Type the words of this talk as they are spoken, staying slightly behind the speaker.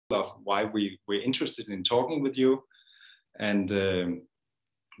of why we're interested in talking with you. And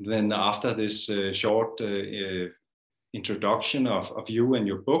then after this short introduction of you and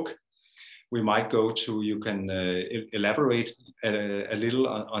your book, we might go to, you can elaborate a little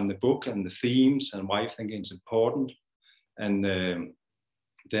on the book and the themes and why you think it's important. And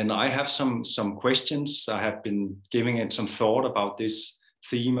then I have some questions. I have been giving it some thought about this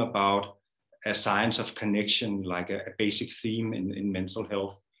theme about a science of connection, like a basic theme in mental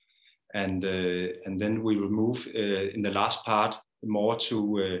health. And then we will move in the last part more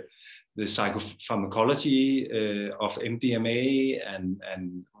to the psychopharmacology of MDMA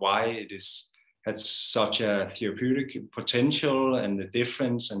and why it has such a therapeutic potential, and the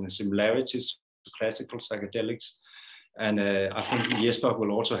difference and the similarities to classical psychedelics. And I think Jesper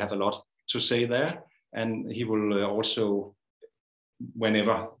will also have a lot to say there, and he will also,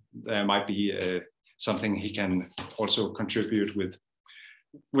 whenever there might be something he can also contribute with.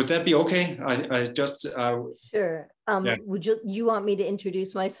 Would that be okay? I just sure. Yeah. Would you want me to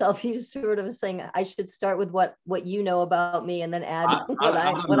introduce myself? You sort of saying I should start with what you know about me, and then add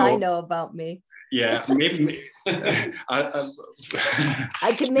what I know about me. Yeah, maybe. I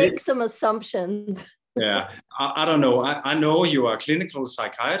can make some assumptions. Yeah, I don't know. I know you are a clinical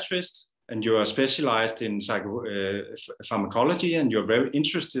psychiatrist, and you are specialized in psychopharmacology, and you're very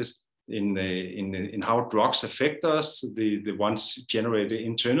interested in how drugs affect us, the ones generated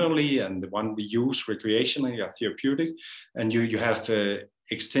internally and the one we use recreationally or therapeutic. And you have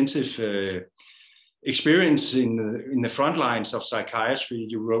extensive experience in the front lines of psychiatry.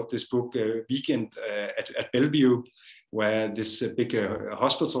 You wrote this book, Weekend at Bellevue, where this big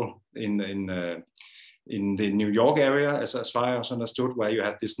hospital in the New York area, as far as I understood, where you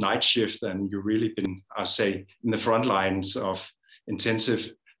had this night shift, and you've really been, I say, in the front lines of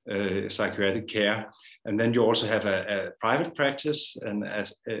intensive psychiatric care. And then you also have a private practice, and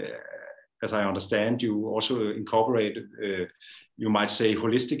as I understand, you also incorporate, you might say,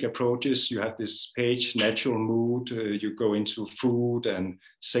 holistic approaches. You have this page, natural mood, you go into food and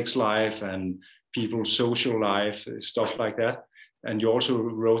sex life and people's social life, stuff like that. And you also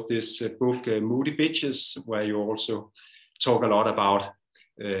wrote this book, Moody Bitches, where you also talk a lot about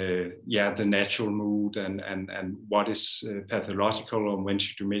the natural mood and what is pathological, and when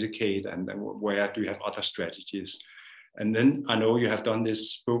should you medicate, and where do you have other strategies. And then I know you have done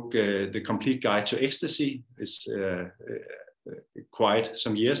this book, The Complete Guide to Ecstasy. It's quite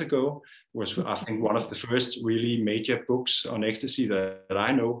some years ago. Was, I think, one of the first really major books on ecstasy that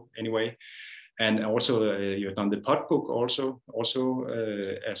I know anyway. And also you've done the pod book also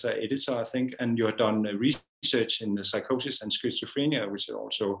as an editor, I think, and you have done research in the psychosis and schizophrenia, which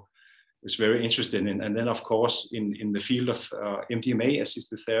also is very interesting. And then, of course, in the field of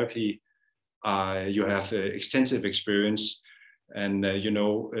MDMA-assisted therapy, you have extensive experience. And,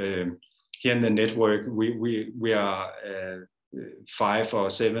 here in the network, we are 5 or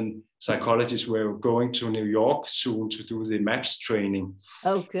 7 psychologists. We're going to New York soon to do the MAPS training.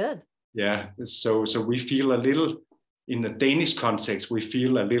 Oh, good. Yeah, so we feel a little, in the Danish context, we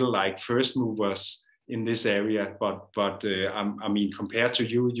feel a little like first movers in this area. But I mean, compared to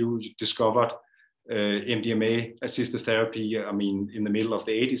you discovered MDMA-assisted therapy, I mean, in the middle of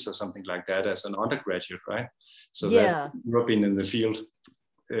the 80s or something like that as an undergraduate, right? So yeah, you've been in the field.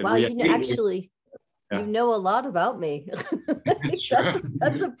 Wow, you know a lot about me. Sure.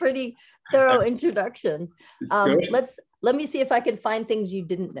 That's a pretty thorough introduction. Let me see if I can find things you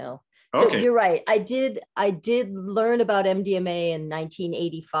didn't know. So Okay. You're right. I did learn about MDMA in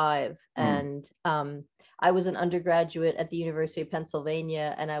 1985, and I was an undergraduate at the University of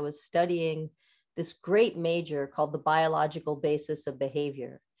Pennsylvania, and I was studying this great major called the biological basis of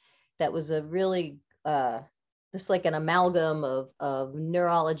behavior. That was a really just like an amalgam of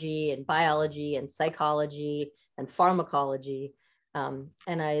neurology and biology and psychology and pharmacology. And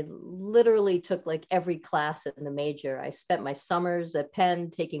I literally took like every class in the major. I spent my summers at Penn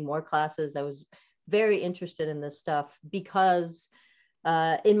taking more classes. I was very interested in this stuff because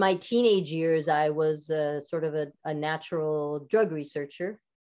in my teenage years, I was sort of a natural drug researcher.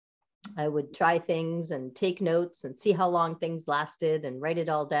 I would try things and take notes and see how long things lasted and write it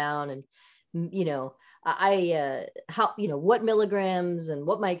all down. And, what milligrams and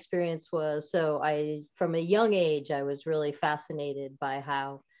what my experience was. So from a young age, I was really fascinated by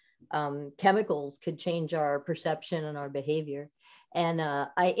how chemicals could change our perception and our behavior. And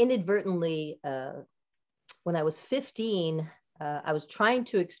I inadvertently, when I was 15, I was trying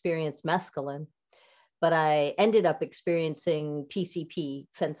to experience mescaline, but I ended up experiencing PCP,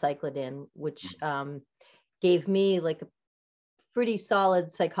 phencyclidine, which gave me like a pretty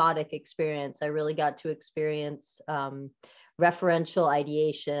solid psychotic experience. I really got to experience referential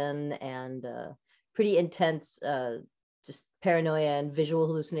ideation and pretty intense just paranoia and visual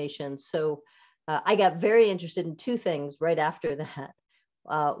hallucinations. So I got very interested in two things right after that.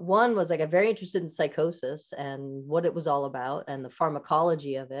 One was I got very interested in psychosis and what it was all about and the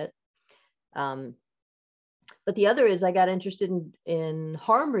pharmacology of it. But the other is I got interested in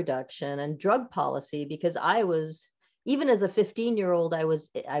harm reduction and drug policy, because I was, even as a 15-year-old, I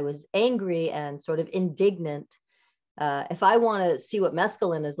was angry and sort of indignant. If I want to see what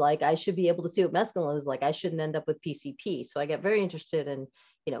mescaline is like, I should be able to see what mescaline is like. I shouldn't end up with PCP. So I got very interested in,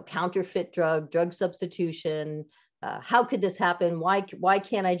 counterfeit drug substitution. How could this happen? Why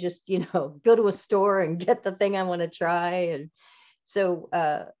can't I just, go to a store and get the thing I want to try? And so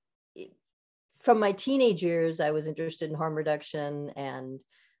from my teenage years, I was interested in harm reduction. And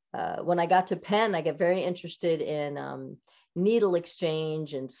when I got to Penn, I got very interested in needle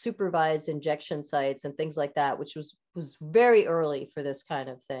exchange and supervised injection sites and things like that, which was very early for this kind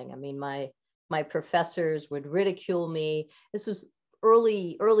of thing. I mean, my professors would ridicule me. This was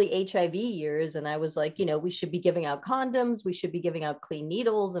early HIV years. And I was like, we should be giving out condoms. We should be giving out clean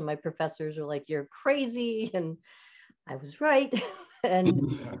needles. And my professors were like, you're crazy. And I was right.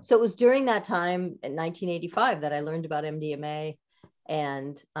 And so it was during that time in 1985 that I learned about MDMA.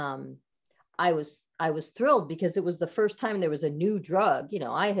 And I was thrilled because it was the first time there was a new drug.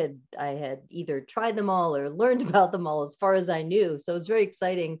 I had either tried them all or learned about them all as far as I knew. So it was very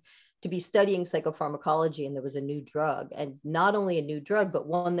exciting to be studying psychopharmacology, and there was a new drug, and not only a new drug, but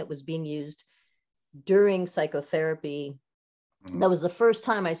one that was being used during psychotherapy. That was the first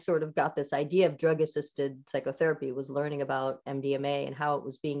time I sort of got this idea of drug-assisted psychotherapy, was learning about MDMA and how it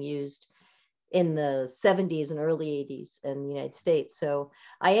was being used in the 70s and early 80s in the United States. So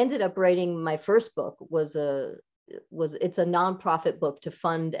I ended up writing my first book. It's a nonprofit book to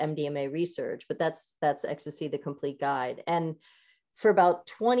fund MDMA research, but that's Ecstasy, the Complete Guide. And for about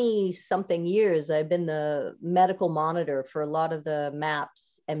 20 something years, I've been the medical monitor for a lot of the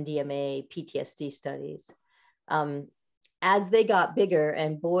MAPS, MDMA, PTSD studies. As they got bigger,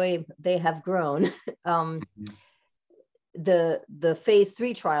 and boy, they have grown, the phase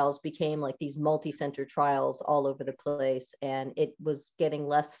 3 trials became like these multi-center trials all over the place. And it was getting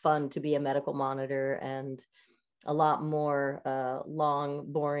less fun to be a medical monitor, and a lot more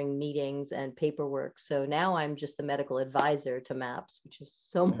long, boring meetings and paperwork. So now I'm just the medical advisor to MAPS, which is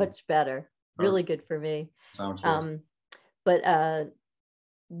so much better, really good for me. Sounds good. But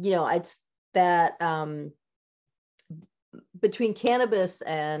it's that between cannabis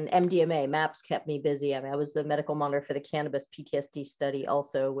and MDMA, MAPS kept me busy. I mean, I was the medical monitor for the cannabis PTSD study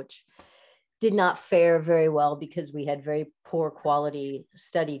also, which did not fare very well because we had very poor quality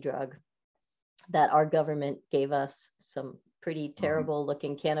study drug that our government gave us, some pretty terrible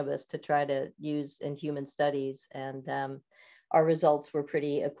looking cannabis to try to use in human studies. And our results were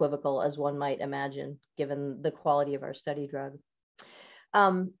pretty equivocal, as one might imagine, given the quality of our study drug.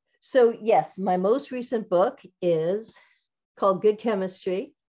 So yes, my most recent book is called Good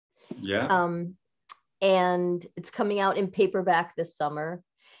Chemistry. Yeah. And it's coming out in paperback this summer.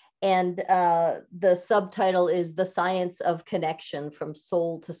 And the subtitle is The Science of Connection from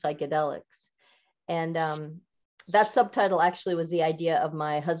Soul to Psychedelics. And that subtitle actually was the idea of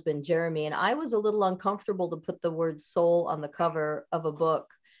my husband, Jeremy. And I was a little uncomfortable to put the word soul on the cover of a book.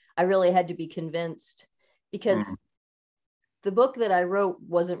 I really had to be convinced, because the book that I wrote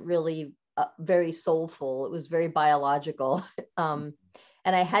wasn't really very soulful. It was very biological. And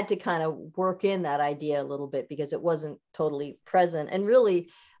I had to kind of work in that idea a little bit because it wasn't totally present. And really,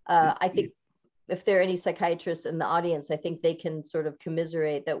 I think if there are any psychiatrists in the audience, I think they can sort of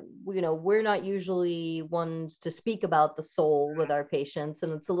commiserate that, we're not usually ones to speak about the soul with our patients.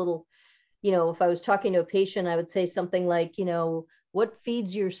 And it's a little, if I was talking to a patient, I would say something like, what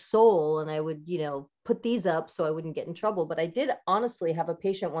feeds your soul? And I would, put these up so I wouldn't get in trouble. But I did honestly have a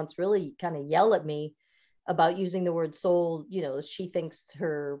patient once really kind of yell at me about using the word soul. She thinks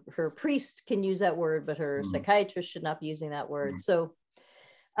her priest can use that word, but her psychiatrist should not be using that word. So,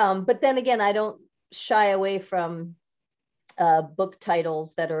 but then again, I don't shy away from book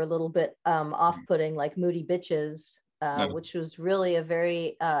titles that are a little bit off-putting, like Moody Bitches, which was really a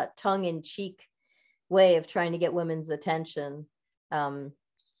very tongue-in-cheek way of trying to get women's attention.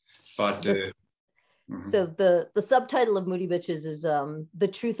 So the subtitle of Moody Bitches is the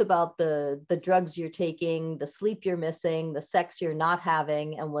truth about the drugs you're taking, the sleep you're missing, the sex you're not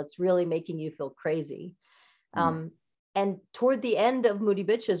having, and what's really making you feel crazy. And toward the end of Moody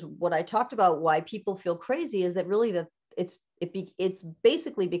Bitches, what I talked about why people feel crazy is that really it's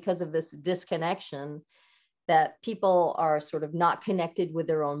basically because of this disconnection that people are sort of not connected with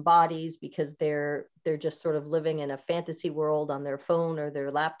their own bodies because they're just sort of living in a fantasy world on their phone or their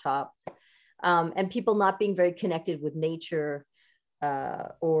laptops, and people not being very connected with nature,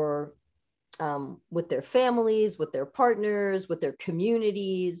 or with their families, with their partners, with their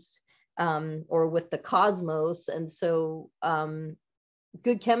communities, or with the cosmos. And so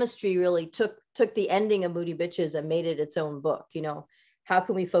Good Chemistry really took the ending of Moody Bitches and made it its own book. You know, how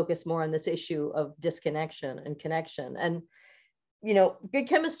can we focus more on this issue of disconnection and connection? And, you know, Good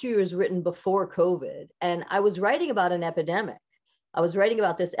Chemistry was written before COVID, and I was writing about an epidemic. I was writing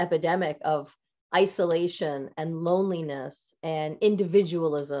about this epidemic of isolation and loneliness and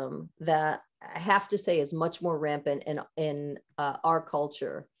individualism that I have to say is much more rampant in our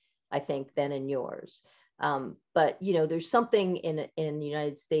culture, I think, than in yours. But, you know, there's something in the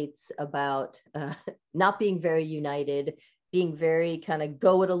United States about not being very united, being very kind of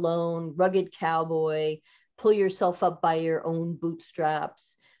go it alone, rugged cowboy, pull yourself up by your own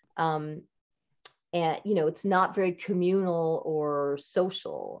bootstraps. And, you know, it's not very communal or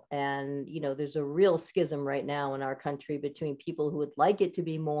social. And, you know, there's a real schism right now in our country between people who would like it to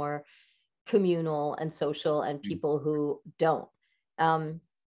be more communal and social and people who don't.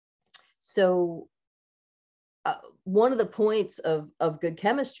 So one of the points of Good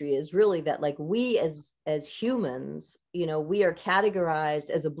Chemistry is really that, like, we as humans, you know, we are categorized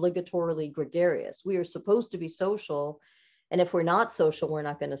as obligatorily gregarious. We are supposed to be social. And if we're not social, we're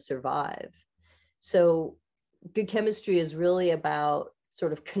not going to survive. So Good Chemistry is really about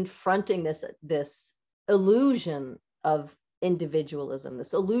sort of confronting this illusion of individualism,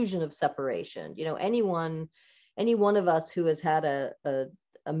 this illusion of separation. You know, any one of us who has had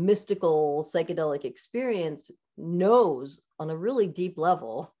a mystical psychedelic experience knows on a really deep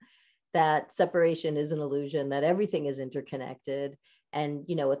level that separation is an illusion, that everything is interconnected. And,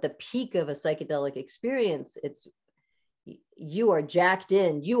 you know, at the peak of a psychedelic experience, you are jacked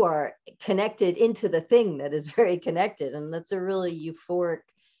in, you are connected into the thing that is very connected. And that's a really euphoric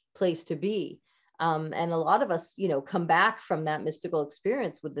place to be. And a lot of us, you know, come back from that mystical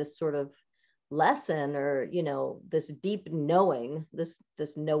experience with this sort of lesson, or, you know, this deep knowing, this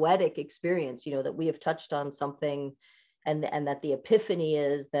noetic experience, you know, that we have touched on something, and that the epiphany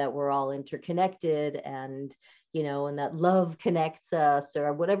is that we're all interconnected, and, you know, and that love connects us,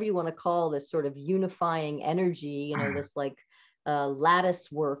 or whatever you want to call this sort of unifying energy, you know, this like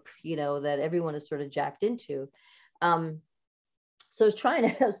lattice work, you know, that everyone is sort of jacked into. So I was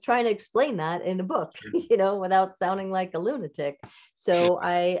trying to explain that in a book, you know, without sounding like a lunatic. So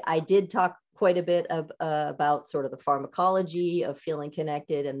I did talk quite a bit about sort of the pharmacology of feeling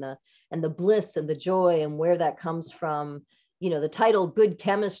connected, and the bliss and the joy, and where that comes from. You know, the title Good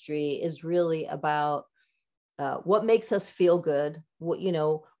Chemistry is really about what makes us feel good. What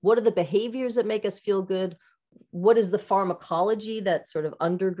are the behaviors that make us feel good? What is the pharmacology that sort of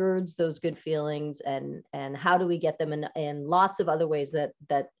undergirds those good feelings, and how do we get them in lots of other ways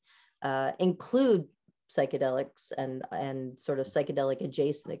that include psychedelics and sort of psychedelic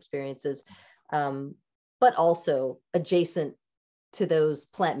adjacent experiences, but also adjacent to those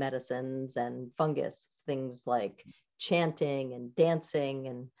plant medicines and fungus, things like chanting and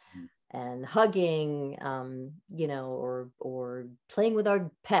dancing and hugging, you know, or playing with our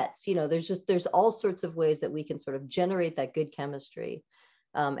pets. You know, there's all sorts of ways that we can sort of generate that good chemistry,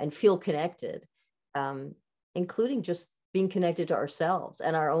 and feel connected, including just being connected to ourselves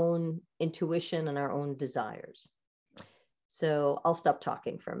and our own intuition and our own desires. So I'll stop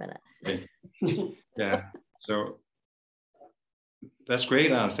talking for a minute. Okay. Yeah, so that's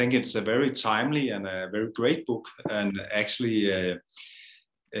great. I think it's a very timely and a very great book. And actually,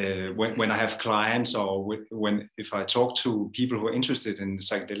 when I have clients, or if I talk to people who are interested in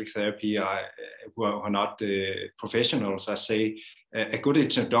psychedelic therapy, who are not professionals, I say a good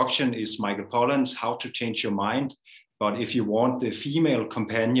introduction is Michael Pollan's How to Change Your Mind. But if you want the female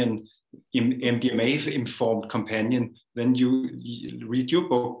companion, MDMA-informed companion, then you read your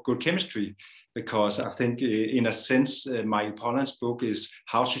book, Good Chemistry, because I think in a sense, Michael Pollan's book is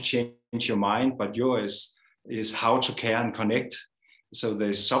how to change your mind, but yours is how to care and connect. So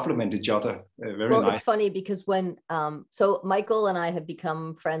they supplement each other very nice. It's funny because when, so Michael and I have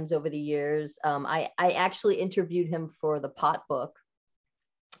become friends over the years. I actually interviewed him for the Pot book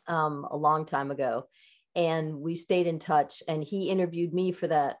a long time ago, and we stayed in touch, and he interviewed me for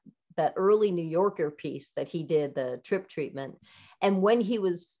that early New Yorker piece that he did, the trip treatment. And when he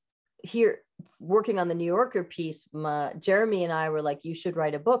was here working on the New Yorker piece, Jeremy and I were like, you should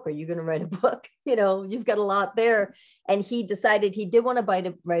write a book. Are you going to write a book? You know, you've got a lot there. And he decided he did want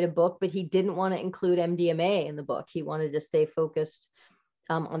to write a book, but he didn't want to include MDMA in the book. He wanted to stay focused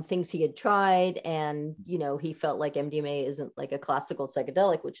on things he had tried. And, you know, he felt like MDMA isn't like a classical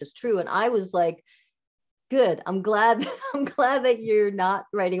psychedelic, which is true. And I was like, good, I'm glad that you're not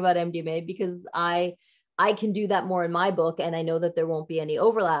writing about MDMA, because I can do that more in my book. And I know that there won't be any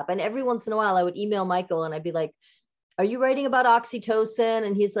overlap. And every once in a while I would email Michael and I'd be like, are you writing about oxytocin?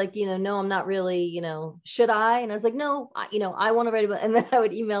 And he's like, you know, no, I'm not really, you know, should I? And I was like, no, you know, I want to write about, and then I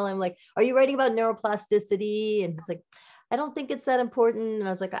would email him like, are you writing about neuroplasticity? And he's like, I don't think it's that important. And I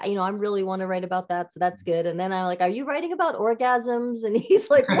was like, you know, I really want to write about that. So that's good. And then I'm like, are you writing about orgasms? And he's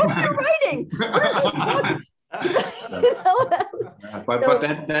like, what are you writing? What is this book?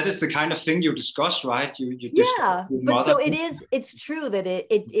 But that is the kind of thing you discuss, right? You discuss but so it's true that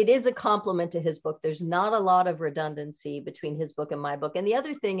it is a compliment to his book. There's not a lot of redundancy between his book and my book. And the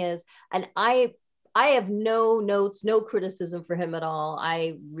other thing is, and I have no notes, no criticism for him at all.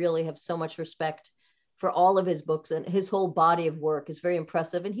 I really have so much respect for all of his books, and his whole body of work is very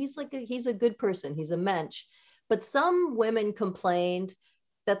impressive. And he's a good person. He's a mensch. But some women complained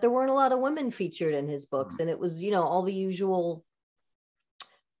that there weren't a lot of women featured in his books. And it was, you know, all the usual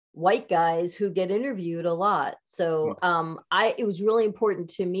white guys who get interviewed a lot. So it was really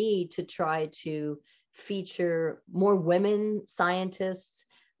important to me to try to feature more women scientists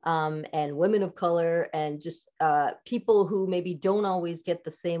and women of color, and just people who maybe don't always get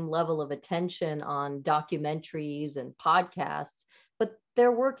the same level of attention on documentaries and podcasts, but they've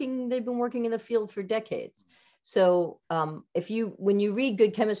been working in the field for decades. So when you read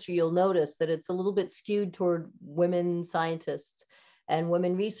Good Chemistry, you'll notice that it's a little bit skewed toward women scientists and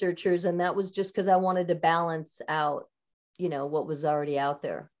women researchers. And that was just because I wanted to balance out, you know, what was already out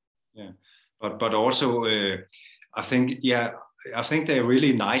there. Yeah, but also I think they're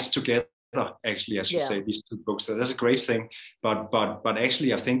really nice together, actually, as you say, these two books. So that's a great thing. But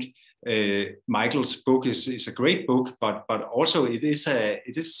actually, I think Michael's book is a great book, but also it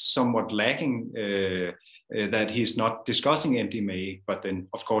is somewhat lacking that he's not discussing MDMA. But then,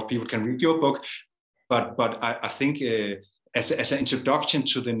 of course, people can read your book. But I think as an introduction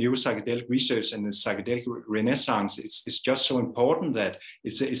to the new psychedelic research and the psychedelic renaissance, it's just so important that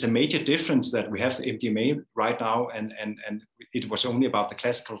it's a major difference that we have MDMA right now, and it was only about the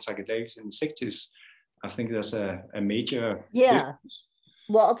classical psychedelics in the 60s. I think there's a major difference.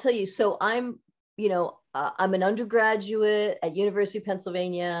 Well, I'll tell you. So I'm an undergraduate at University of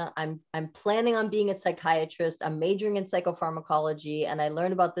Pennsylvania. I'm planning on being a psychiatrist. I'm majoring in psychopharmacology, and I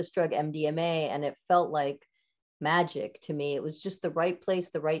learned about this drug MDMA, and it felt like magic to me. It was just the right place,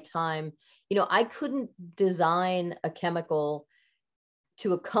 the right time. You know, I couldn't design a chemical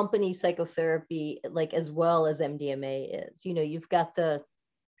to accompany psychotherapy like as well as MDMA is. You know, you've got the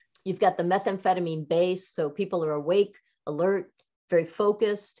methamphetamine base, so people are awake, alert, very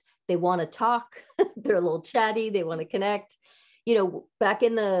focused. They want to talk. They're a little chatty. They want to connect. You know, back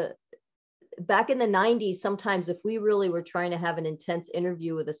in the 90s, sometimes if we really were trying to have an intense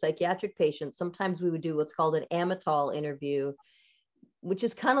interview with a psychiatric patient, sometimes we would do what's called an Amytal interview, which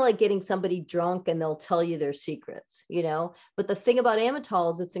is kind of like getting somebody drunk and they'll tell you their secrets, you know. But the thing about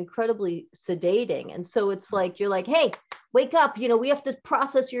Amytal is it's incredibly sedating. And so it's like, you're like, hey, wake up, you know, we have to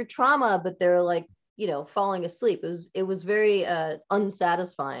process your trauma, but they're like, you know, falling asleep. It was very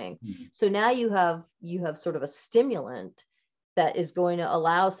unsatisfying. Mm-hmm. So now you have sort of a stimulant that is going to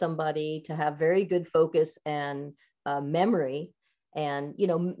allow somebody to have very good focus and memory, and, you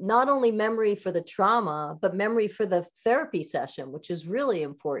know, not only memory for the trauma, but memory for the therapy session, which is really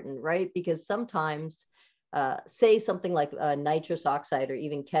important, right? Because sometimes, say something like nitrous oxide or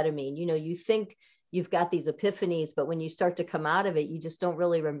even ketamine, you know, you think you've got these epiphanies, but when you start to come out of it, you just don't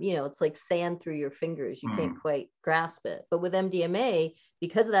really, you know, it's like sand through your fingers. You can't quite grasp it. But with MDMA,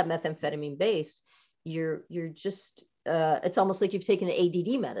 because of that methamphetamine base, you're just, it's almost like you've taken an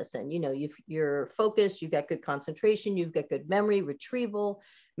ADD medicine. You know, you're focused, you've got good concentration, you've got good memory retrieval,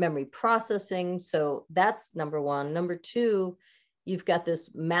 memory processing. So that's number one. Number two, you've got this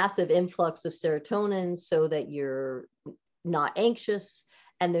massive influx of serotonin so that you're not anxious.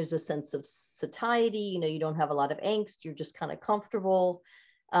 And there's a sense of satiety, you know, you don't have a lot of angst, you're just kind of comfortable.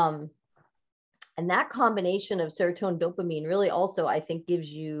 And that combination of serotonin, dopamine really also, I think,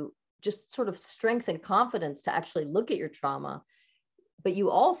 gives you just sort of strength and confidence to actually look at your trauma. But you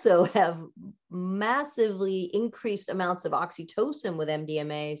also have massively increased amounts of oxytocin with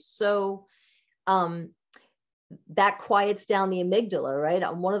MDMA. So that quiets down the amygdala,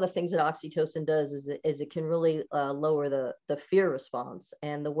 right? One of the things that oxytocin does is it can really lower the fear response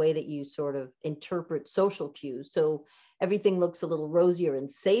and the way that you sort of interpret social cues. So everything looks a little rosier and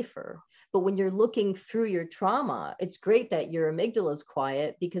safer. But when you're looking through your trauma, it's great that your amygdala is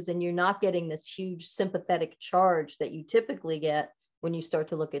quiet, because then you're not getting this huge sympathetic charge that you typically get when you start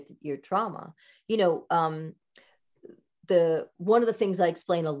to look at your trauma. You know, one of the things I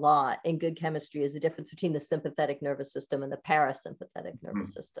explain a lot in Good Chemistry is the difference between the sympathetic nervous system and the parasympathetic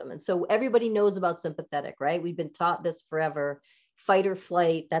nervous system. And so everybody knows about sympathetic, right? We've been taught this forever. Fight or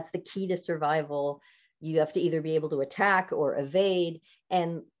flight, that's the key to survival. You have to either be able to attack or evade.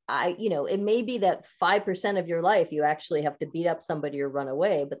 And it may be that 5% of your life, you actually have to beat up somebody or run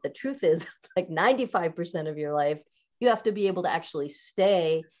away. But the truth is, like 95% of your life, you have to be able to actually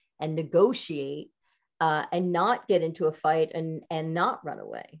stay and negotiate and not get into a fight and not run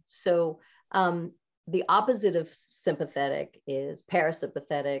away. So the opposite of sympathetic is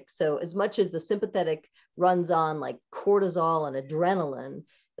parasympathetic. So as much as the sympathetic runs on like cortisol and adrenaline,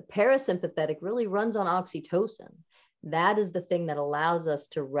 the parasympathetic really runs on oxytocin. That is the thing that allows us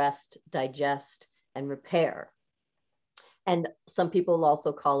to rest, digest, and repair. And some people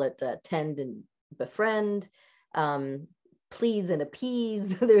also call it tend and befriend, please and appease.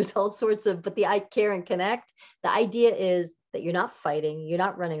 There's all sorts of, but the I care and connect, the idea is that you're not fighting, you're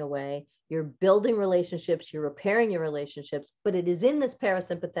not running away, you're building relationships, you're repairing your relationships, but it is in this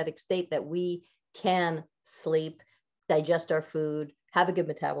parasympathetic state that we can sleep, digest our food, have a good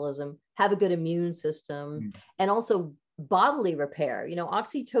metabolism, have a good immune system, and also bodily repair. You know,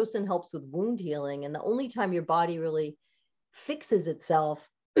 oxytocin helps with wound healing, and the only time your body really fixes itself,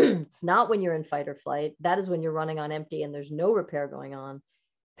 it's not when you're in fight or flight. That is when you're running on empty and there's no repair going on.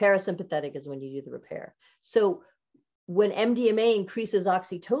 Parasympathetic is when you do the repair. So when MDMA increases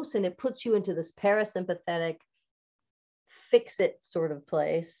oxytocin, it puts you into this parasympathetic fix it sort of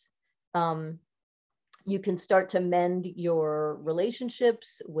place. You can start to mend your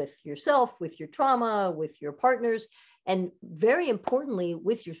relationships with yourself, with your trauma, with your partners, and very importantly,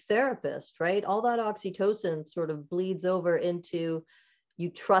 with your therapist, right? All that oxytocin sort of bleeds over into you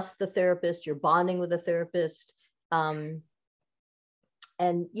trust the therapist, you're bonding with a therapist.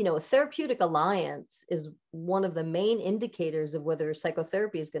 And, you know, a therapeutic alliance is one of the main indicators of whether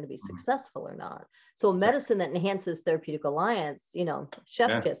psychotherapy is going to be successful or not. So a medicine that enhances therapeutic alliance, you know,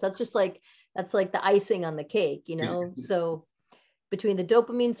 chef's kiss, that's like the icing on the cake, you know? So between the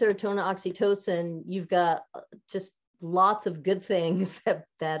dopamine, serotonin, oxytocin, you've got just lots of good things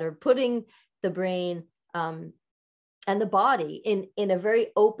that are putting the brain and the body in a very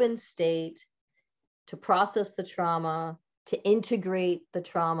open state to process the trauma, to integrate the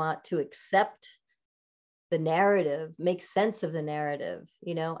trauma, to accept the narrative, make sense of the narrative,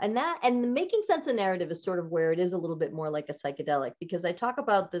 you know, and making sense of narrative is sort of where it is a little bit more like a psychedelic, because I talk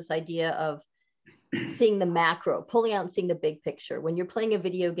about this idea of seeing the macro, pulling out and seeing the big picture. When you're playing a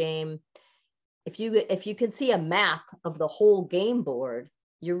video game, if you can see a map of the whole game board,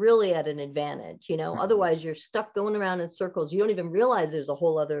 you're really at an advantage, you know, otherwise you're stuck going around in circles. You don't even realize there's a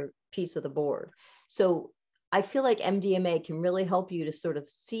whole other piece of the board. So I feel like MDMA can really help you to sort of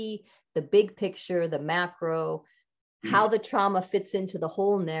see the big picture, the macro, how the trauma fits into the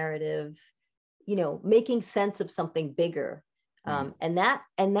whole narrative, you know, making sense of something bigger. And that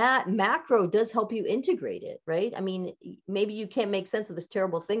macro does help you integrate it, right? I mean, maybe you can't make sense of this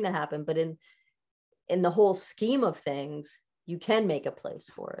terrible thing that happened, but in the whole scheme of things, you can make a place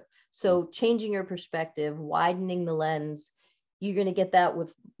for it. So changing your perspective, widening the lens, you're going to get that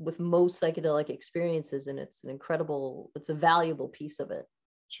with most psychedelic experiences, and it's a valuable piece of it.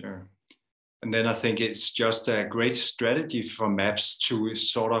 Sure. And then I think it's just a great strategy for MAPS to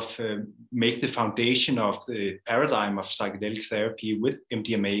sort of make the foundation of the paradigm of psychedelic therapy with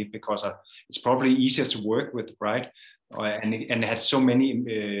MDMA, because it's probably easier to work with, right? And it had so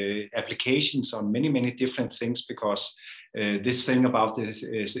many applications on many different things, because this thing about this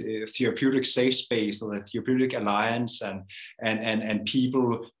is therapeutic safe space, or the therapeutic alliance, and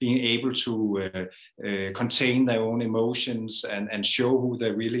people being able to contain their own emotions and show who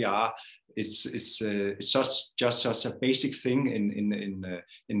they really are. It's just such a basic thing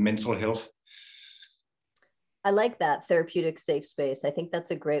in mental health. I like that, therapeutic safe space. I think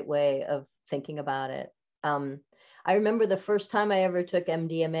that's a great way of thinking about it. I remember the first time I ever took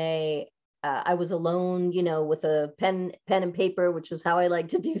MDMA, I was alone, you know, with a pen and paper, which was how I like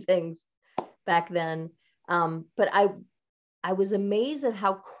to do things back then. But I was amazed at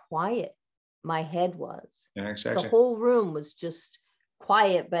how quiet my head was. Yeah, exactly. The whole room was just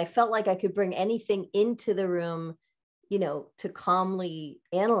quiet, but I felt like I could bring anything into the room, you know, to calmly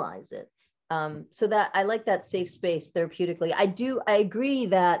analyze it. So that I like that safe space therapeutically. I agree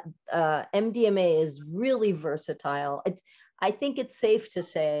that MDMA is really versatile. I think it's safe to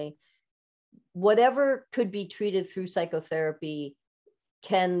say whatever could be treated through psychotherapy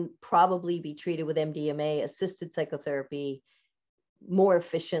can probably be treated with MDMA assisted psychotherapy more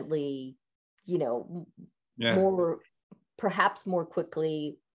efficiently, you know, more perhaps more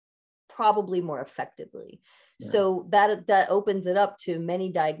quickly, probably more effectively. Yeah. So that opens it up to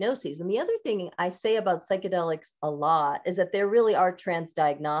many diagnoses. And the other thing I say about psychedelics a lot is that they really are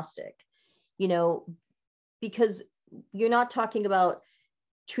transdiagnostic, you know, because you're not talking about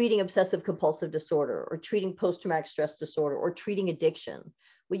treating obsessive compulsive disorder or treating post-traumatic stress disorder or treating addiction.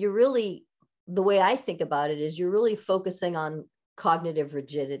 What you're really, the way I think about it is you're really focusing on cognitive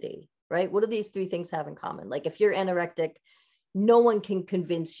rigidity, right? What do these three things have in common? Like if you're anorectic, no one can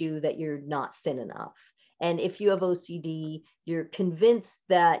convince you that you're not thin enough. And if you have OCD, you're convinced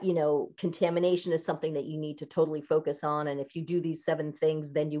that, you know, contamination is something that you need to totally focus on. And if you do these 7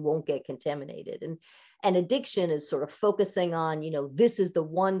 things, then you won't get contaminated. And addiction is sort of focusing on, you know, this is the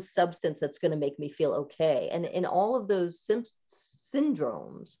one substance that's going to make me feel okay. And in all of those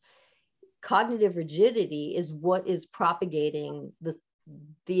syndromes, cognitive rigidity is what is propagating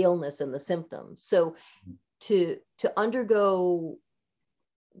the illness and the symptoms. So to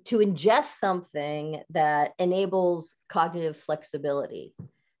ingest something that enables cognitive flexibility,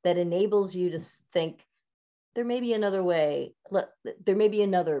 that enables you to think there may be another way, there may be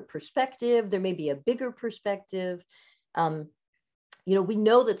another perspective, there may be a bigger perspective. You know, we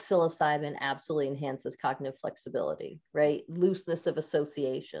know that psilocybin absolutely enhances cognitive flexibility, right? Looseness of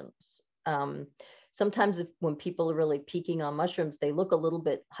associations. Sometimes when people are really peaking on mushrooms, they look a little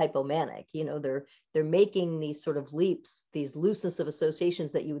bit hypomanic. You know, they're making these sort of leaps, these looseness of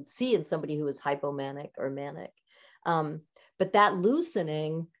associations that you would see in somebody who is hypomanic or manic. But that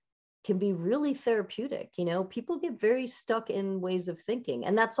loosening can be really therapeutic. You know, people get very stuck in ways of thinking.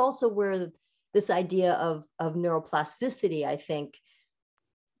 And that's also where this idea of neuroplasticity, I think,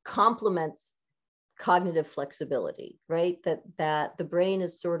 complements cognitive flexibility, right? That the brain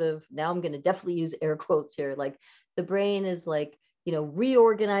is sort of, now I'm going to definitely use air quotes here, like the brain is like, you know,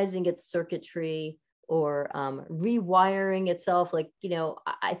 reorganizing its circuitry or rewiring itself. Like, you know,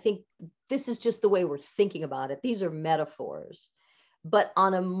 I think this is just the way we're thinking about it. These are metaphors. But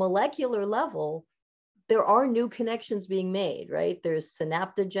on a molecular level, there are new connections being made, right? There's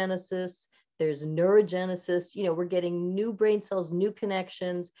synaptogenesis, there's neurogenesis, you know, we're getting new brain cells, new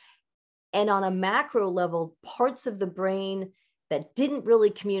connections. And on a macro level, parts of the brain that didn't really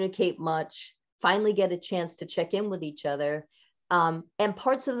communicate much finally get a chance to check in with each other. And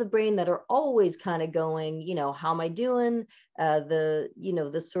parts of the brain that are always kind of going, you know, how am I doing? The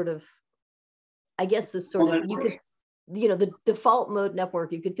sort of, I guess this sort of, you could, you know, the default mode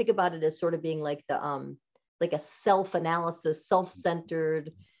network, you could think about it as sort of being like the, like a self-analysis,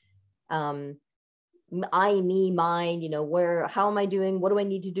 self-centered, I, me, mine, you know, how am I doing? What do I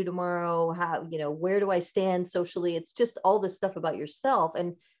need to do tomorrow? How, you know, where do I stand socially? It's just all this stuff about yourself.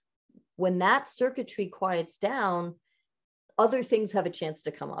 And when that circuitry quiets down, other things have a chance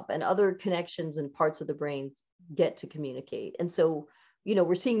to come up and other connections and parts of the brain get to communicate. And so, you know,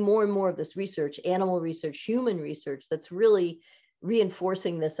 we're seeing more and more of this research, animal research, human research, that's really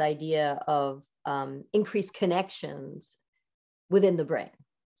reinforcing this idea of increased connections within the brain.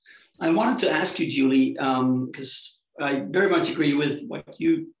 I wanted to ask you, Julie, because I very much agree with what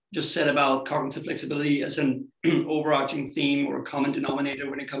you just said about cognitive flexibility as an overarching theme or a common denominator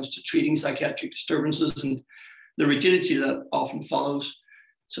when it comes to treating psychiatric disturbances and the rigidity that often follows.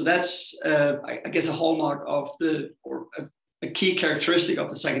 So that's, I guess, a hallmark of a key characteristic of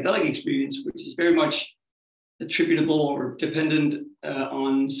the psychedelic experience, which is very much attributable or dependent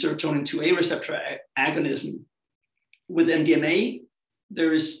on serotonin 2A receptor agonism. With MDMA,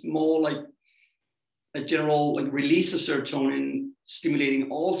 there is more like a general release of serotonin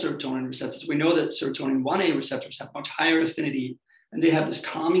stimulating all serotonin receptors. We know that serotonin 1A receptors have much higher affinity and they have this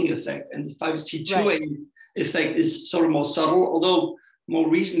calming effect. And the 5-HT2A effect is sort of more subtle, although more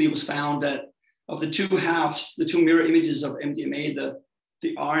recently it was found that of the two halves, the two mirror images of MDMA,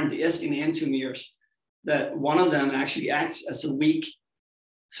 the R and the S enantiomers, that one of them actually acts as a weak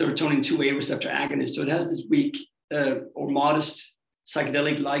serotonin 2A receptor agonist. So it has this weak or modest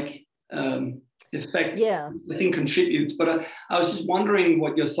psychedelic-like effect, I think contributes. But I was just wondering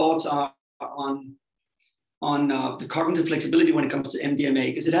what your thoughts are on the cognitive flexibility when it comes to MDMA,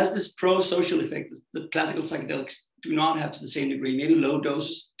 because it has this pro-social effect that classical psychedelics do not have to the same degree. Maybe low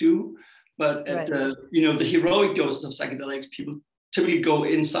doses do, but at the heroic doses of psychedelics, people typically go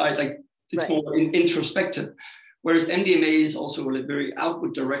inside, like it's more introspective, whereas MDMA is also very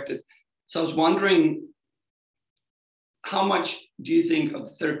outward directed. So I was wondering, how much do you think of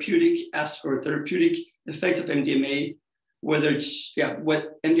the therapeutic effects of MDMA, whether it's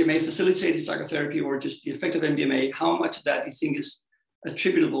what MDMA facilitated psychotherapy or just the effect of MDMA, how much of that do you think is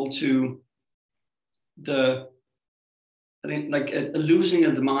attributable to the I think like a loosening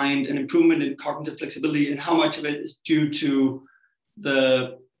of the mind, an improvement in cognitive flexibility, and how much of it is due to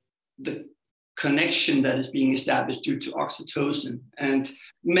the connection that is being established due to oxytocin. And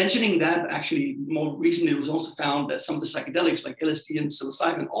mentioning that, actually, more recently, it was also found that some of the psychedelics like LSD and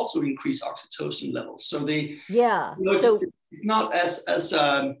psilocybin also increase oxytocin levels. So they, yeah, you know, it's not as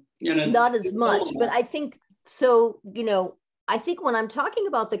you know, not as much, but I think so. You know, I think when I'm talking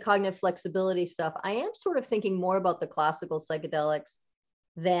about the cognitive flexibility stuff, I am sort of thinking more about the classical psychedelics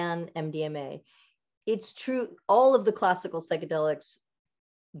than MDMA. It's true, all of the classical psychedelics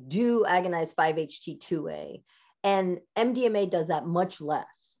do agonize 5-HT2A, and MDMA does that much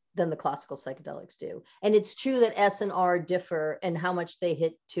less than the classical psychedelics do. And it's true that S and R differ in how much they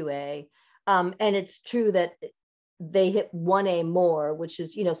hit 2A. And it's true that they hit 1A more, which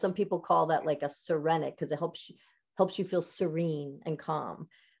is, you know, some people call that like a serenic, because it helps you feel serene and calm.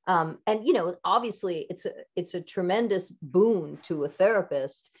 And, you know, obviously it's a tremendous boon to a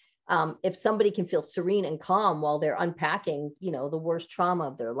therapist if somebody can feel serene and calm while they're unpacking, you know, the worst trauma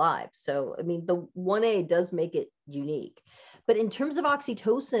of their lives. So, I mean, the 1A does make it unique. But in terms of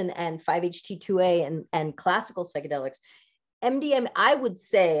oxytocin and 5-HT2A and classical psychedelics, MDMA, I would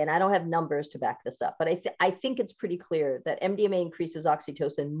say, and I don't have numbers to back this up, but I think it's pretty clear that MDMA increases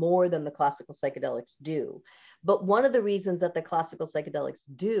oxytocin more than the classical psychedelics do. But one of the reasons that the classical psychedelics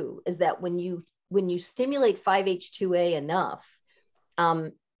do is that when you stimulate 5-HT2A enough,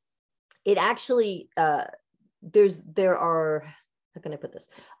 it actually, there are, how can I put this?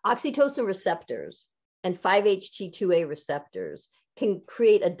 Oxytocin receptors and 5-HT2A receptors can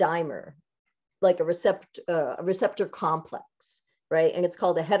create a dimer, like a receptor complex, right? And it's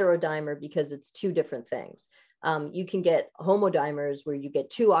called a heterodimer because it's two different things. You can get homodimers where you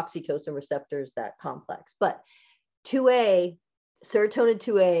get two oxytocin receptors, that complex. But 2A, serotonin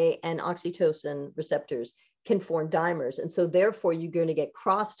 2A and oxytocin receptors can form dimers. And so therefore you're going to get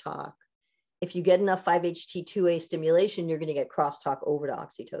crosstalk. If you get enough 5-HT2A stimulation, you're going to get crosstalk over to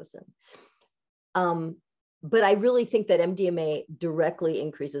oxytocin. But I really think that MDMA directly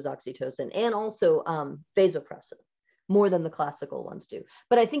increases oxytocin and also vasopressin more than the classical ones do.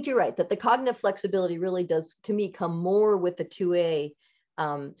 But I think you're right that the cognitive flexibility really does, to me, come more with the 2A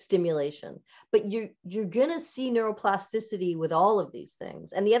stimulation. But you're going to see neuroplasticity with all of these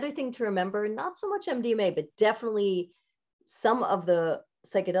things. And the other thing to remember, not so much MDMA, but definitely some of the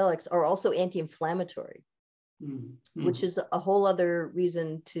psychedelics are also anti-inflammatory. Mm-hmm. Which is a whole other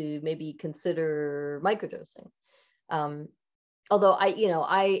reason to maybe consider microdosing. Although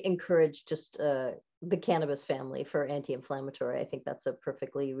I encourage just the cannabis family for anti-inflammatory. I think that's a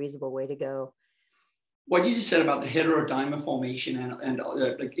perfectly reasonable way to go. What you just said about the heterodimer formation and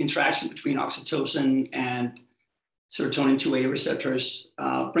like interaction between oxytocin and serotonin 2A receptors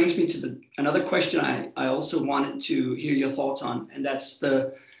brings me to another question I also wanted to hear your thoughts on, and that's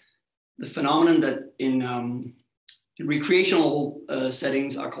the phenomenon that in recreational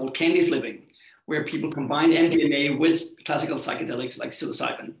settings are called candy flipping, where people combine MDMA with classical psychedelics like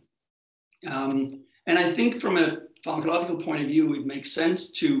psilocybin. And I think from a pharmacological point of view, it makes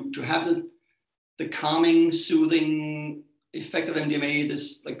sense to have the calming, soothing effect of MDMA,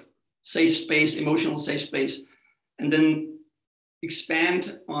 this like safe space, emotional safe space, and then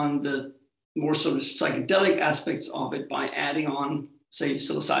expand on the more sort of psychedelic aspects of it by adding on, say,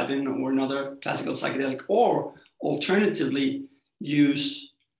 psilocybin or another classical psychedelic, or alternatively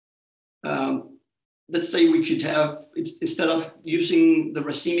use, let's say we could have, instead of using the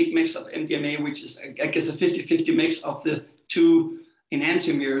racemic mix of MDMA, which is, I guess, a 50-50 mix of the two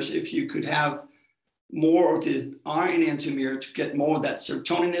enantiomers, if you could have more of the R enantiomer to get more of that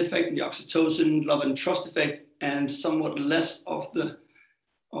serotonin effect, the oxytocin, love and trust effect, and somewhat less of the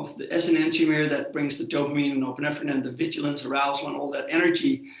S enantiomer that brings the dopamine and norepinephrine and the vigilance, arousal, and all that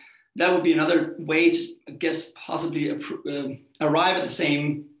energy. That would be another way to, I guess, possibly arrive at the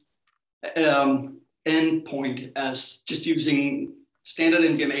same end point as just using standard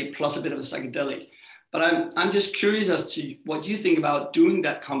MDMA plus a bit of a psychedelic. But I'm just curious as to what you think about doing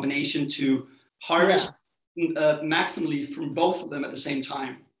that combination to harvest maximally from both of them at the same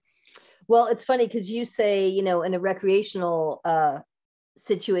time. Well, it's funny because you say, in a recreational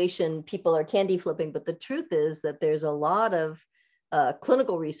situation, people are candy flipping, but the truth is that there's a lot of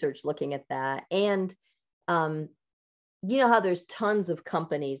clinical research looking at that. And you know how there's tons of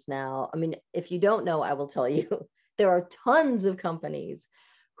companies now. I mean, if you don't know, I will tell you, there are tons of companies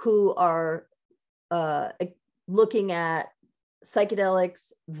who are looking at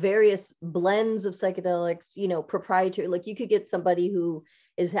psychedelics, various blends of psychedelics, proprietary, like you could get somebody who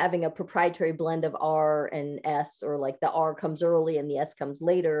is having a proprietary blend of R and S, or like the R comes early and the S comes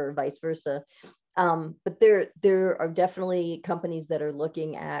later, or vice versa. But there are definitely companies that are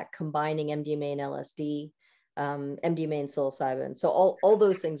looking at combining MDMA and LSD, MDMA and psilocybin. So all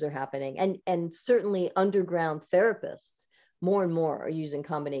those things are happening, and certainly underground therapists more and more are using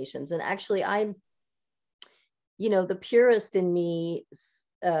combinations. And actually, I'm, the purist in me,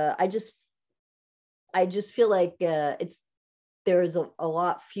 I just feel like there's a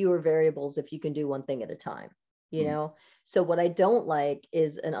lot fewer variables if you can do one thing at a time, So what I don't like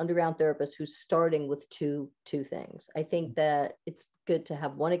is an underground therapist who's starting with two things. I think that it's good to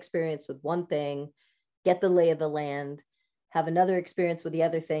have one experience with one thing, get the lay of the land, have another experience with the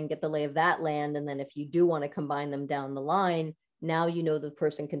other thing, get the lay of that land. And then if you do want to combine them down the line, now the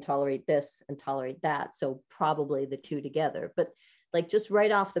person can tolerate this and tolerate that. So probably the two together. But like just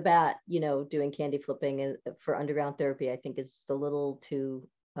right off the bat, doing candy flipping for underground therapy, I think is a little too...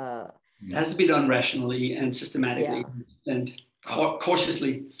 It has to be done rationally and systematically and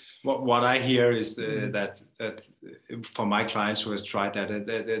cautiously. What I hear is that for my clients who has tried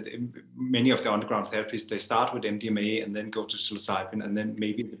that many of the underground therapists, they start with MDMA and then go to psilocybin and then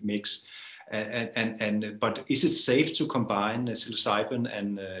maybe the mix. But is it safe to combine psilocybin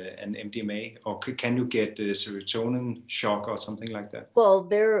and MDMA, or can you get serotonin shock or something like that? Well,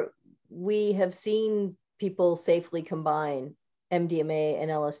 we have seen people safely combine MDMA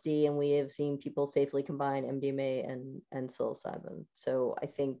and LSD, and we have seen people safely combine MDMA and psilocybin. So I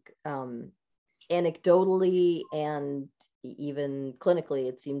think anecdotally and even clinically,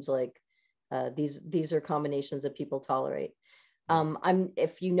 it seems like these are combinations that people tolerate.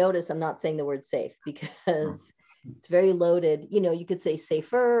 If you notice, I'm not saying the word safe because it's very loaded. You could say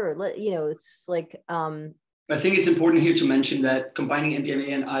safer, or it's like. I think it's important here to mention that combining MDMA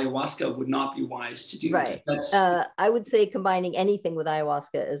and ayahuasca would not be wise to do. Right. I would say combining anything with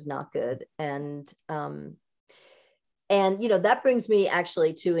ayahuasca is not good. And that brings me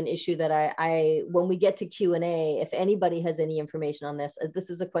actually to an issue that I when we get to Q&A, if anybody has any information on this, this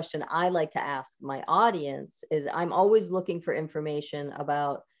is a question I like to ask my audience, is I'm always looking for information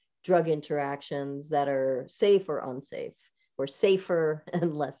about drug interactions that are safe or unsafe, or safer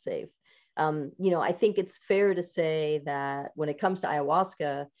and less safe. I think it's fair to say that when it comes to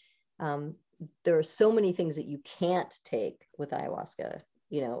ayahuasca, there are so many things that you can't take with ayahuasca.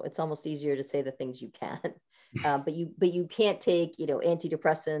 It's almost easier to say the things you can, but you can't take,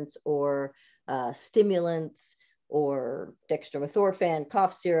 antidepressants or stimulants or dextromethorphan,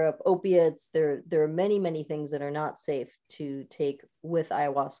 cough syrup, opiates. There are many, many things that are not safe to take with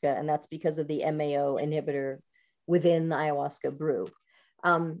ayahuasca, and that's because of the MAO inhibitor within the ayahuasca brew.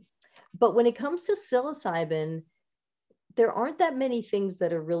 But when it comes to psilocybin, there aren't that many things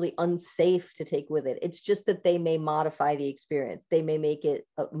that are really unsafe to take with it. It's just that they may modify the experience. They may make it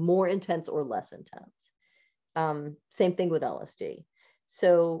more intense or less intense. Same thing with LSD.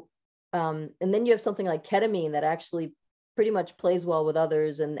 So, and then you have something like ketamine that actually pretty much plays well with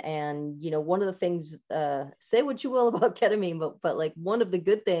others. And one of the things, say what you will about ketamine, but like one of the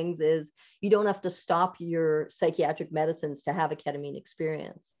good things is you don't have to stop your psychiatric medicines to have a ketamine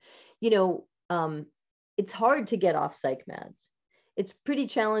experience. It's hard to get off psych meds. It's pretty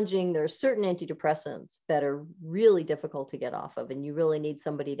challenging. There are certain antidepressants that are really difficult to get off of, and you really need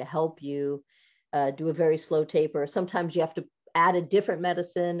somebody to help you do a very slow taper. Sometimes you have to add a different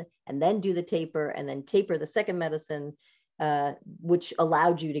medicine and then do the taper and then taper the second medicine, which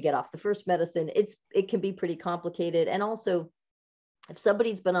allowed you to get off the first medicine. It can be pretty complicated. And also, if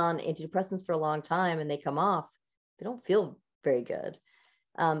somebody's been on antidepressants for a long time and they come off, they don't feel very good.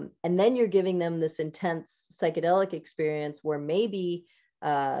 And then you're giving them this intense psychedelic experience where maybe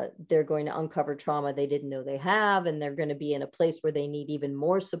they're going to uncover trauma they didn't know they have, and they're going to be in a place where they need even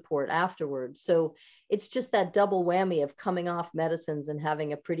more support afterwards. So it's just that double whammy of coming off medicines and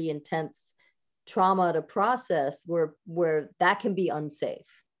having a pretty intense trauma to process where that can be unsafe.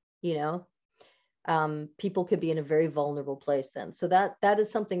 People could be in a very vulnerable place then. So that is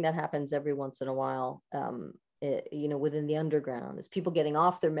something that happens every once in a while. Within the underground, is people getting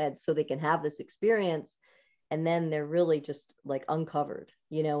off their meds so they can have this experience, and then they're really just like uncovered,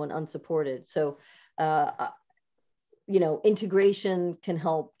 and unsupported. So, integration can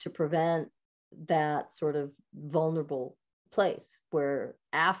help to prevent that sort of vulnerable place where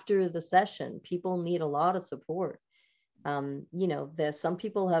after the session, people need a lot of support. There's some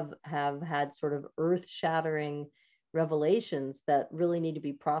people have had sort of earth-shattering revelations that really need to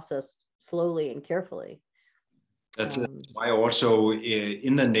be processed slowly and carefully. That's why also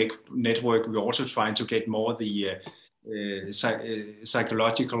in the network, we're also trying to get more the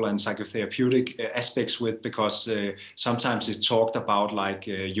psychological and psychotherapeutic aspects with, because sometimes it's talked about like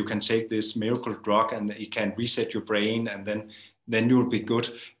you can take this miracle drug and it can reset your brain, and then then you'll be good.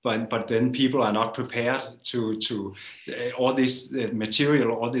 But then people are not prepared to all this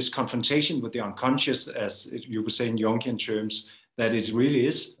material, all this confrontation with the unconscious, as you were saying, Jungian terms, that it really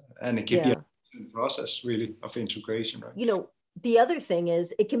is, and it can be a process really of integration, right? You know, the other thing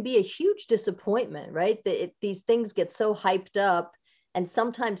is it can be a huge disappointment, right? These things get so hyped up, and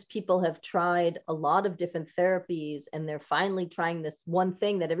sometimes people have tried a lot of different therapies and they're finally trying this one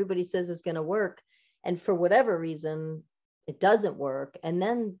thing that everybody says is going to work, and for whatever reason it doesn't work. And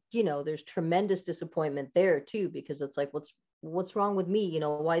then, you know, there's tremendous disappointment there too, because it's like, what's wrong with me? You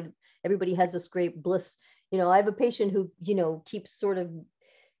know, why everybody has this great bliss. You know, I have a patient who, you know, keeps sort of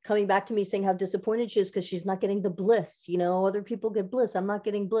coming back to me saying how disappointed she is because she's not getting the bliss. You know, other people get bliss, I'm not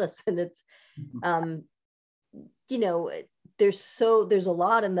getting bliss. And it's you know, there's a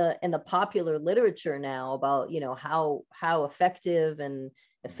lot in the popular literature now about, you know, how effective and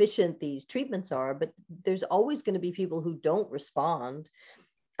efficient these treatments are, but there's always going to be people who don't respond.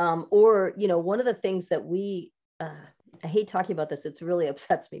 Or, you know, one of the things that I hate talking about this, it really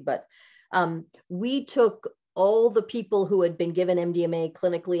upsets me, but we took all the people who had been given MDMA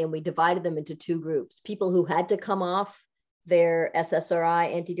clinically and we divided them into two groups: people who had to come off their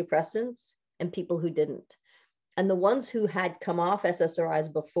SSRI antidepressants and people who didn't. And the ones who had come off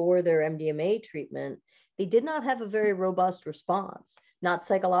SSRIs before their MDMA treatment, they did not have a very robust response, not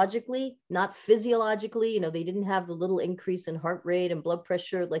psychologically, not physiologically. You know, they didn't have the little increase in heart rate and blood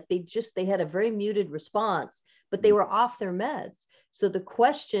pressure. Like they had a very muted response, but they were off their meds. So the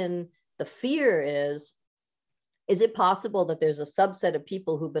question, the fear is it possible that there's a subset of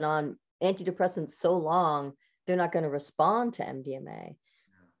people who've been on antidepressants so long, they're not going to respond to MDMA?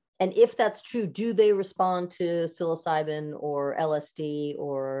 And if that's true, do they respond to psilocybin or LSD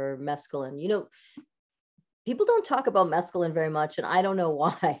or mescaline? You know, people don't talk about mescaline very much, and I don't know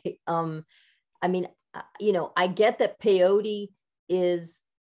why. I mean, you know, I get that peyote is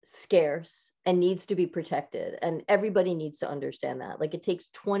scarce and needs to be protected, and everybody needs to understand that. Like, it takes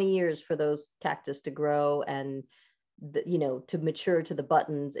 20 years for those cactus to grow and, you know, to mature to the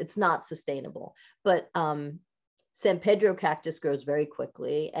buttons. It's not sustainable. But San Pedro cactus grows very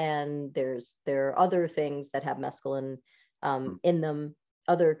quickly, and there are other things that have mescaline in them,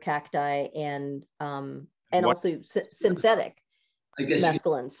 other cacti, and also synthetic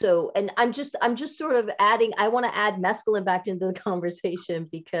mescaline. So, and I'm just sort of adding, I want to add mescaline back into the conversation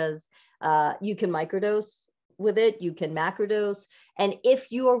because you can microdose with it, you can macrodose. And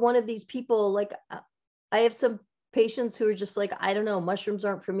if you are one of these people, like I have some patients who are just like, I don't know, mushrooms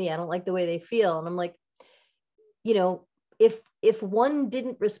aren't for me, I don't like the way they feel. And I'm like, you know, if one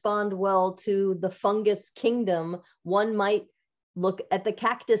didn't respond well to the fungus kingdom, one might look at the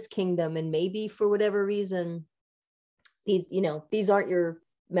cactus kingdom, and maybe for whatever reason, these aren't your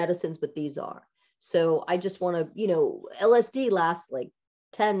medicines, but these are. So I just want to, you know, LSD lasts like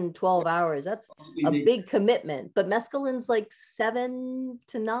 10, 12 hours. That's a big commitment, but mescaline's like 7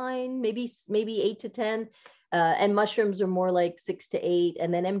 to 9, maybe 8 to 10. And mushrooms are more like 6 to 8.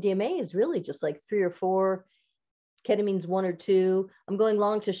 And then MDMA is really just like 3 or 4. Ketamine's 1 or 2. I'm going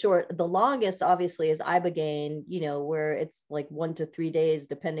long to short. The longest, obviously, is ibogaine, you know, where it's like 1 to 3 days,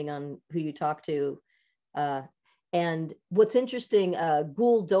 depending on who you talk to. And what's interesting,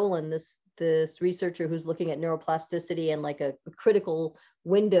 Gould Dolan, this researcher who's looking at neuroplasticity and like a critical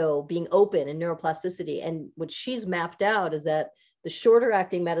window being open in neuroplasticity. And what she's mapped out is that the shorter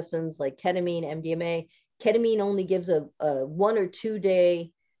acting medicines like ketamine, MDMA, ketamine only gives a 1 or 2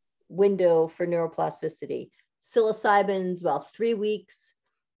 day window for neuroplasticity. Psilocybin's about 3 weeks.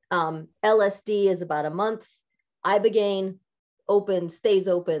 LSD is about a month. Ibogaine stays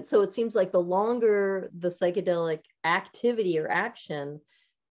open. So it seems like the longer the psychedelic activity or action,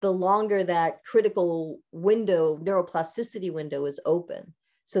 the longer that critical window, neuroplasticity window, is open.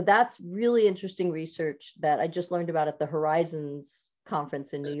 So that's really interesting research that I just learned about at the Horizons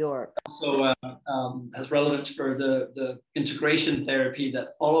conference in New York. Also has relevance for the integration therapy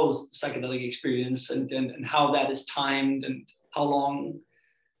that follows the psychedelic experience, and how that is timed and how long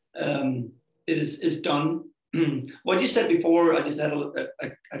it is done. What you said before, I just had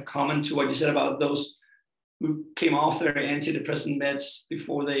a comment to what you said about those who came off their antidepressant meds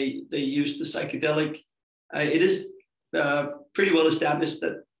before they used the psychedelic. It is pretty well established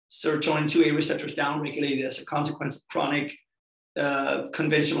that serotonin 2A receptors downregulated as a consequence of chronic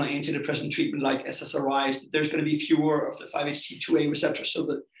conventional antidepressant treatment like SSRIs. There's going to be fewer of the 5-HT2A receptors, so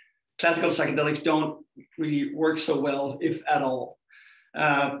the classical psychedelics don't really work so well, if at all.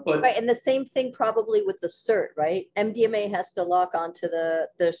 But right, and the same thing probably with the SERT, right? MDMA has to lock onto the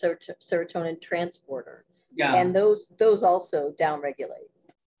serotonin transporter. Yeah. And those also downregulate.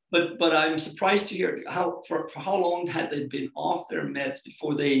 but I'm surprised to hear for how long had they been off their meds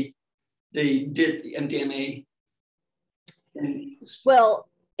before they did the MDMA. Well,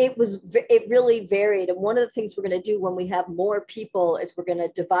 it really varied. And one of the things we're going to do when we have more people is we're going to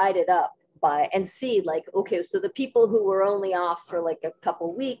divide it up by and see like, okay, so the people who were only off for like a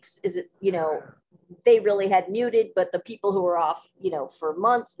couple weeks, is it, you know, they really had muted, but the people who were off, you know, for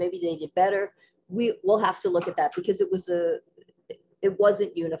months, maybe they did better. We'll have to look at that because it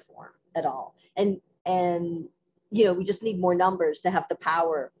wasn't uniform at all. And, you know, we just need more numbers to have the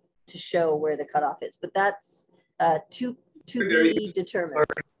power to show where the cutoff is, but that's to be determined.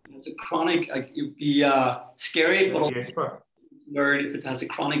 It's a chronic, like, it'd be scary, but also Jesper. learn if it has a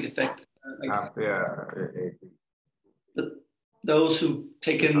chronic effect. Those who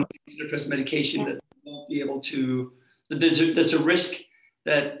taken antidepressant medication that won't be able to, there's a risk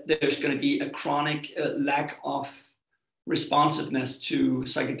that there's going to be a chronic lack of responsiveness to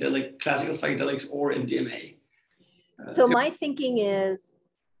classical psychedelics or MDMA. So my thinking is,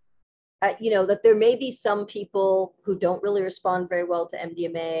 you know, that there may be some people who don't really respond very well to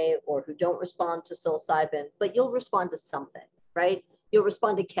MDMA or who don't respond to psilocybin, but you'll respond to something, right? You'll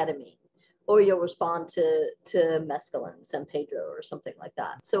respond to ketamine, or you'll respond to mescaline, San Pedro, or something like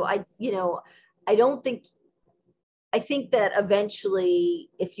that. So I think that eventually,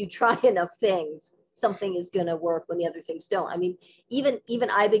 if you try enough things, something is going to work when the other things don't. I mean, even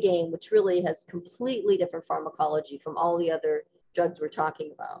ibogaine, which really has completely different pharmacology from all the other drugs we're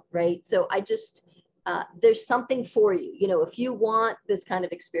talking about, right? So I just, there's something for you. You know, if you want this kind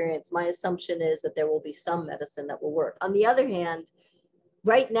of experience, my assumption is that there will be some medicine that will work. On the other hand,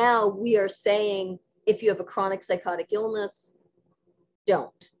 right now we are saying, if you have a chronic psychotic illness,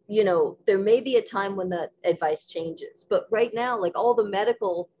 don't. You know, there may be a time when that advice changes, but right now, like all the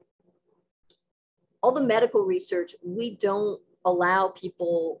medical research, we don't allow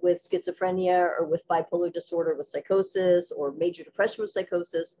people with schizophrenia or with bipolar disorder with psychosis or major depression with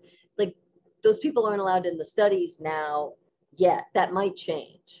psychosis, like those people aren't allowed in the studies now yet. That might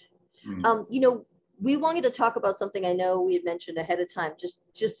change. You know, we wanted to talk about something I know we had mentioned ahead of time,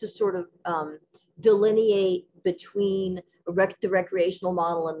 just to sort of delineate between the recreational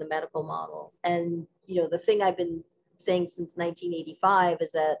model and the medical model. And, you know, the thing I've been saying since 1985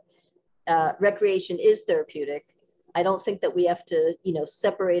 is that recreation is therapeutic. I don't think that we have to, you know,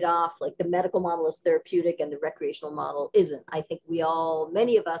 separate off like the medical model is therapeutic and the recreational model isn't. I think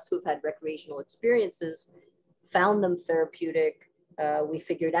many of us who've had recreational experiences found them therapeutic. We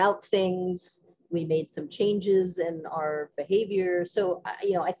figured out things, we made some changes in our behavior. So,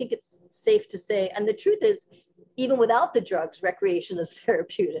 you know, I think it's safe to say, and the truth is, even without the drugs, recreation is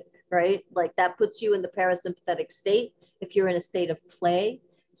therapeutic, right? Like that puts you in the parasympathetic state if you're in a state of play.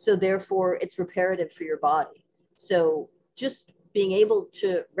 So therefore it's reparative for your body. So just being able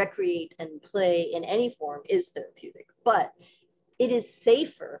to recreate and play in any form is therapeutic, but it is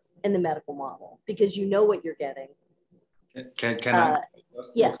safer in the medical model because you know what you're getting. Can I?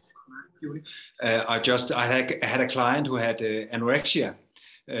 Yes. I had a client who had anorexia,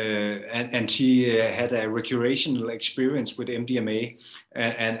 and she had a recreational experience with MDMA,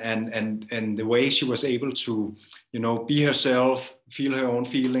 and the way she was able to, you know, be herself, feel her own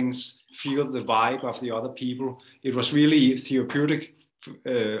feelings, feel the vibe of the other people. It was really therapeutic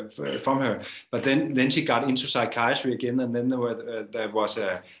from her. But then she got into psychiatry again, and then there was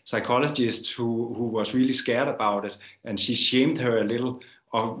a psychologist who was really scared about it, and she shamed her a little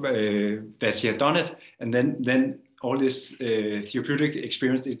of that she had done it, and then all this therapeutic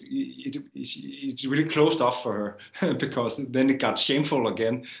experience, it's really closed off for her because then it got shameful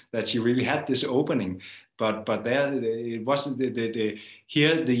again that she really had this opening. But there it wasn't the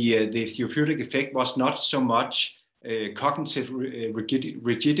therapeutic effect was not so much cognitive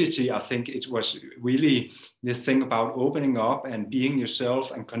rigidity. I think it was really this thing about opening up and being yourself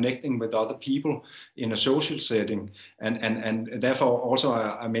and connecting with other people in a social setting. And therefore also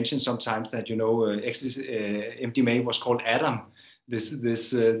I mentioned sometimes that, you know, Ecstasy, MDMA was called Adam.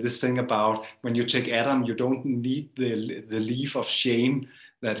 This thing about when you take Adam, you don't need the leaf of shame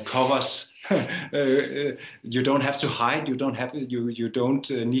that covers. You don't have to hide. You don't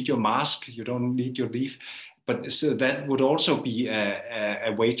need your mask. You don't need your leaf. But so that would also be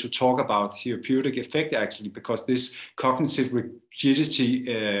a way to talk about therapeutic effect, actually, because this cognitive rigidity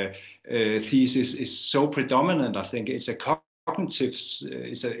thesis is so predominant. I think it's a cognitive,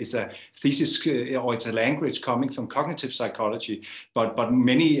 it's a thesis or it's a language coming from cognitive psychology. But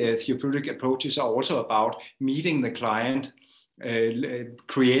many therapeutic approaches are also about meeting the client,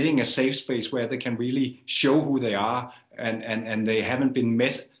 creating a safe space where they can really show who they are, and they haven't been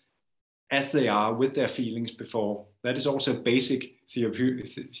met as they are with their feelings before. That is also a basic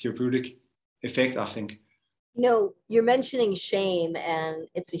therapeutic effect, I think. You know, you're mentioning shame, and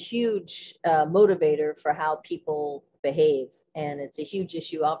it's a huge motivator for how people behave. And it's a huge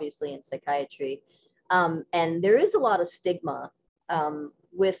issue, obviously, in psychiatry. And there is a lot of stigma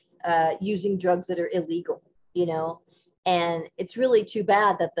with using drugs that are illegal, you know, and it's really too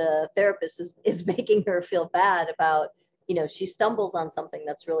bad that the therapist is making her feel bad about, you know, she stumbles on something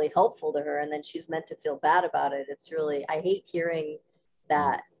that's really helpful to her, and then she's meant to feel bad about it. It's really, I hate hearing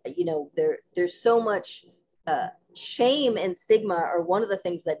that, you know, there's so much shame and stigma are one of the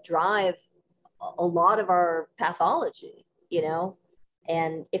things that drive a lot of our pathology, you know.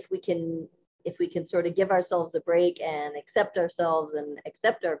 And if we can sort of give ourselves a break and accept ourselves and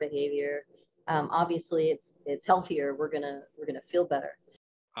accept our behavior, obviously it's healthier. We're gonna feel better.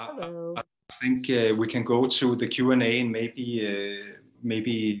 Hello. I think we can go to the Q&A in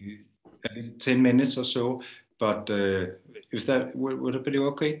maybe 10 minutes or so, but if that would it be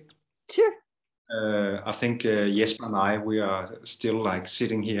okay? Sure. I think Jesper and I, we are still like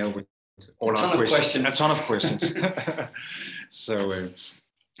sitting here with all our questions. A ton of questions. So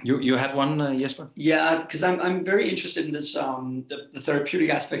you had one, Jesper? Yeah, because I'm very interested in this the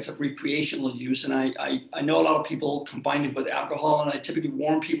therapeutic aspects of recreational use, and I know a lot of people combine it with alcohol, and I typically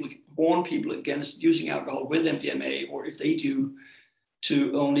warn people against using alcohol with MDMA, or if they do,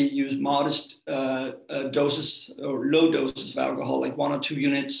 to only use modest doses or low doses of alcohol, like 1 or 2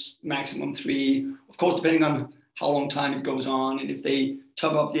 units, maximum 3. Of course, depending on how long time it goes on, and if they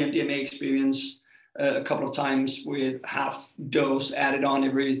top up the MDMA experience a couple of times with half dose added on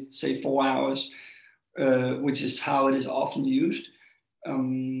every, say, 4 hours, which is how it is often used.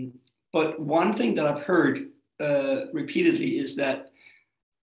 But one thing that I've heard repeatedly is that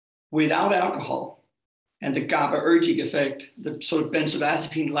without alcohol, and the GABAergic effect, the sort of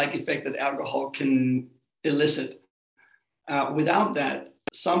benzodiazepine-like effect that alcohol can elicit. Without that,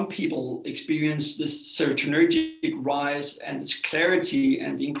 some people experience this serotonergic rise and this clarity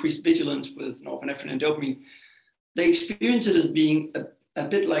and the increased vigilance with norepinephrine and dopamine. They experience it as being a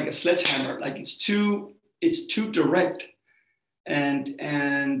bit like a sledgehammer, like it's too direct. And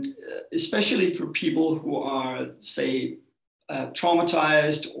especially for people who are, say,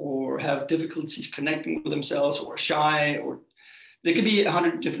 traumatized or have difficulties connecting with themselves or shy, or there could be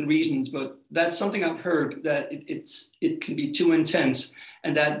 100 different reasons, but that's something I've heard, that it can be too intense,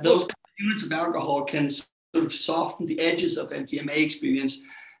 and that those units of alcohol can sort of soften the edges of MDMA experience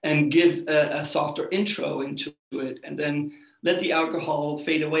and give a softer intro into it, and then let the alcohol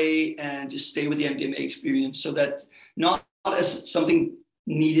fade away and just stay with the MDMA experience, so that not as something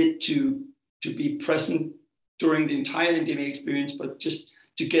needed to be present during the entire MDMA experience, but just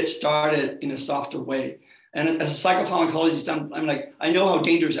to get started in a softer way. And as a psychopharmacologist, I'm like, I know how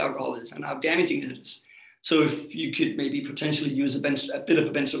dangerous alcohol is and how damaging it is. So if you could maybe potentially use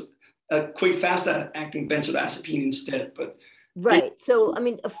a quick, faster acting benzodiazepine instead. But right. So, I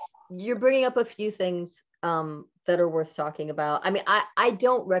mean, you're bringing up a few things that are worth talking about. I mean, I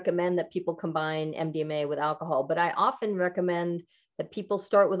don't recommend that people combine MDMA with alcohol, but I often recommend that people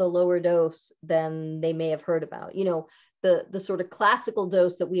start with a lower dose than they may have heard about. You know, the sort of classical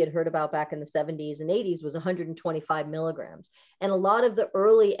dose that we had heard about back in the 70s and 80s was 125 milligrams. And a lot of the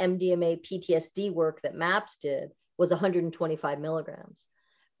early MDMA PTSD work that MAPS did was 125 milligrams.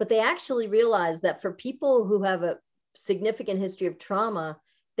 But they actually realized that for people who have a significant history of trauma,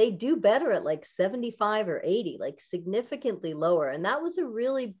 they do better at like 75 or 80, like significantly lower. And that was a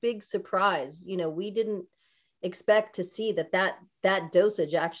really big surprise. You know, we didn't expect to see that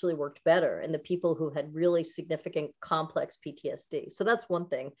dosage actually worked better in the people who had really significant complex PTSD. So that's one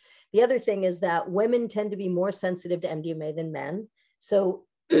thing. The other thing is that women tend to be more sensitive to MDMA than men. So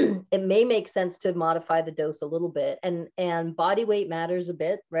it may make sense to modify the dose a little bit, and body weight matters a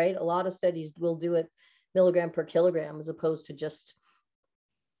bit, right? A lot of studies will do it milligram per kilogram as opposed to just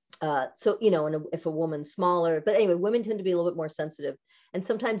so, you know, and if a woman's smaller, but anyway, women tend to be a little bit more sensitive and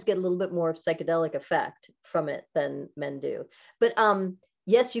sometimes get a little bit more psychedelic effect from it than men do. But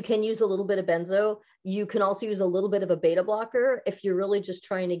yes, you can use a little bit of benzo. You can also use a little bit of a beta blocker if you're really just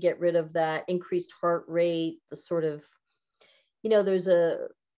trying to get rid of that increased heart rate, the sort of, you know,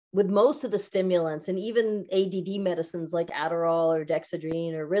 with most of the stimulants and even ADD medicines like Adderall or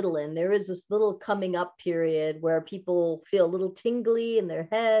Dexedrine or Ritalin, there is this little coming up period where people feel a little tingly in their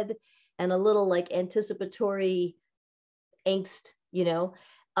head and a little like anticipatory angst, you know,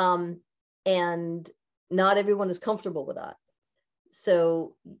 and not everyone is comfortable with that.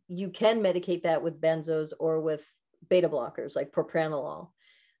 So you can medicate that with benzos or with beta blockers like propranolol.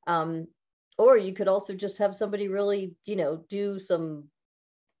 Or you could also just have somebody really, you know, do some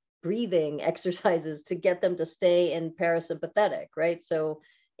breathing exercises to get them to stay in parasympathetic, right? So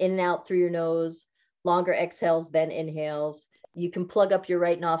in and out through your nose, longer exhales, then inhales. You can plug up your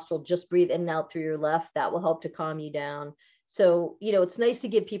right nostril, just breathe in and out through your left. That will help to calm you down. So, you know, it's nice to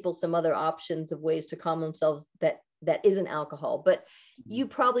give people some other options of ways to calm themselves that isn't alcohol, but you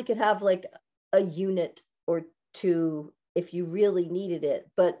probably could have like a unit or two if you really needed it.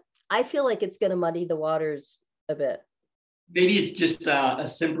 But I feel like it's going to muddy the waters a bit. Maybe it's just a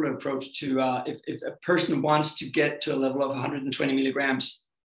simpler approach to if a person wants to get to a level of 120 milligrams,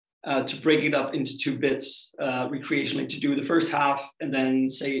 to break it up into 2 bits recreationally, to do the first half and then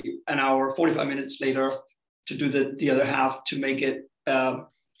say an hour, 45 minutes later to do the other half, to make it, to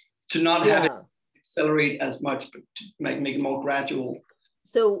not have it accelerate as much, but to make it more gradual.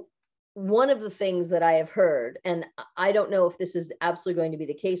 So one of the things that I have heard, and I don't know if this is absolutely going to be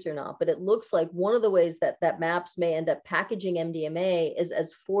the case or not, but it looks like one of the ways that MAPS may end up packaging MDMA is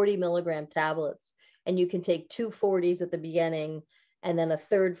as 40 milligram tablets. And you can take 2 40s at the beginning and then a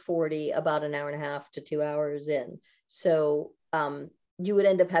third 40 about an hour and a half to 2 hours in. So you would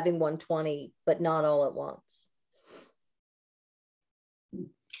end up having 120, but not all at once.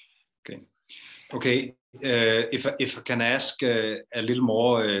 Okay. If I can ask a little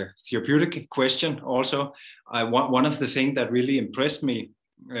more therapeutic question also, one of the things that really impressed me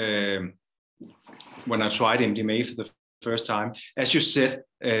when I tried MDMA for the first time, as you said,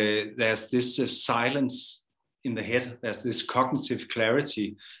 there's this silence in the head, there's this cognitive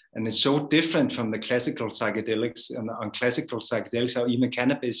clarity, and it's so different from the classical psychedelics. And on classical psychedelics or even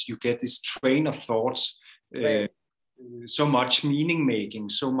cannabis, you get this train of thoughts, so much meaning making,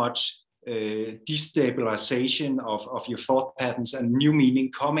 so much destabilization of your thought patterns and new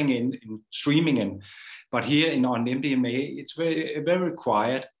meaning coming in and streaming in. But here on MDMA, it's very, very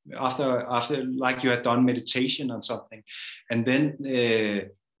quiet after like you had done meditation on something. And then the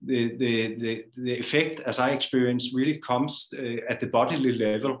effect, as I experienced, really comes at the bodily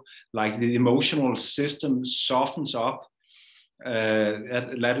level, like the emotional system softens up.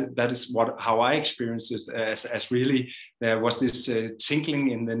 That is how I experienced it, as really there was this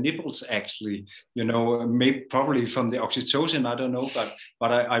tinkling in the nipples, actually, you know, maybe probably from the oxytocin, I don't know,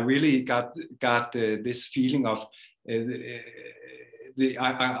 but I really got this feeling of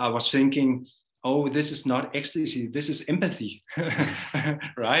I was thinking, oh, this is not ecstasy, this is empathy,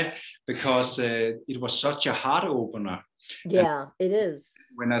 right? Because it was such a heart opener. Yeah, it is.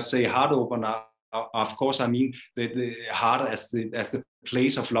 When I say heart opener, of course, I mean the heart as the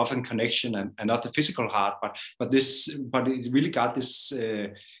place of love and connection, and not the physical heart, but it really got this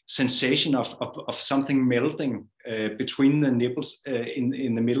sensation of something melting between the nipples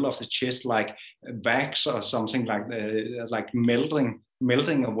in the middle of the chest, like wax or something like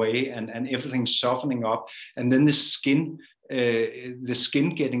melting away, and everything softening up, and then the skin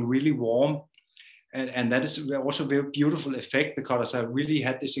getting really warm. And that is also a very beautiful effect, because I really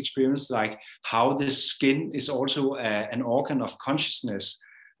had this experience, like how the skin is also an organ of consciousness,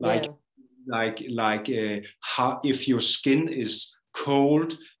 like how if your skin is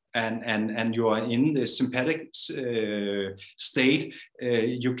cold and you are in the sympathetic state,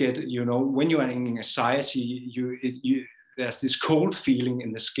 you get, you know, when you are in anxiety, there's this cold feeling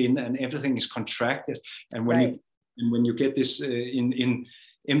in the skin and everything is contracted, and when you get this in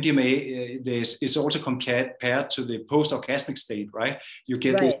MDMA, it's also compared to the post-orgasmic state, right? You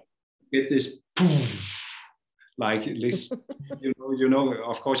get this boom, like this, you know,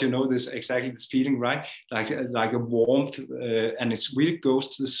 of course, you know this exactly, this feeling, right? Like a warmth, and it really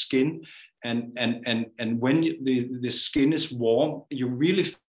goes to the skin, and when the skin is warm, you really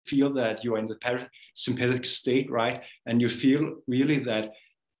feel that you are in the parasympathetic state, right? And you feel really that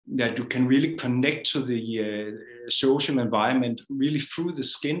you can really connect to the social environment really through the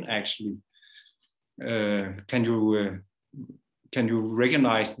skin, actually. Can you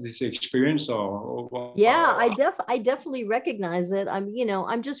recognize this experience, or yeah, I definitely recognize it.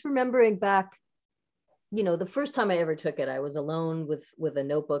 I'm just remembering back, you know, the first time I ever took it, I was alone with a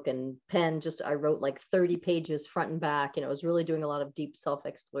notebook and pen. I wrote like 30 pages front and back, and I was really doing a lot of deep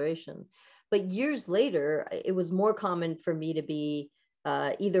self-exploration. But years later, it was more common for me to be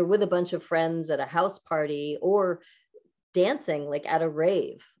either with a bunch of friends at a house party or dancing like at a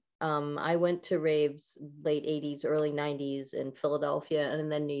rave. I went to raves late 80s, early 90s in Philadelphia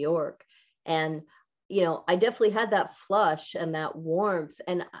and then New York. And, you know, I definitely had that flush and that warmth.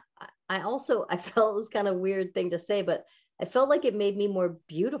 And I felt this kind of weird thing to say, but I felt like it made me more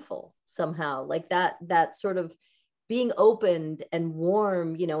beautiful somehow, like that sort of being opened and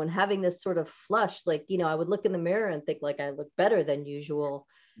warm, you know, and having this sort of flush, like, you know, I would look in the mirror and think like I look better than usual.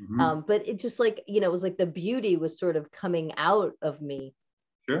 Mm-hmm. But it just like, you know, it was like the beauty was sort of coming out of me.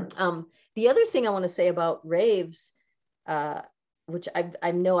 Sure. The other thing I want to say about raves, which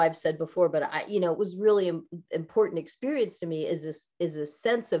I know I've said before, but it was really important experience to me, is a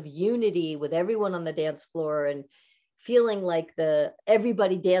sense of unity with everyone on the dance floor, and feeling like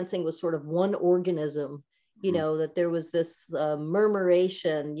everybody dancing was sort of one organism, that there was this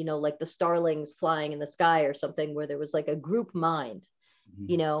murmuration, like the starlings flying in the sky or something, where there was like a group mind,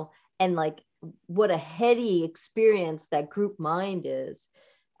 and like what a heady experience that group mind is.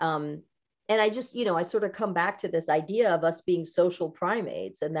 And I just, I sort of come back to this idea of us being social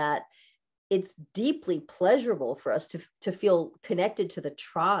primates, and that it's deeply pleasurable for us to feel connected to the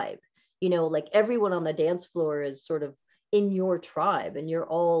tribe, like everyone on the dance floor is sort of in your tribe, and you're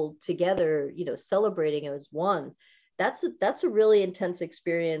all together, celebrating as one. That's a really intense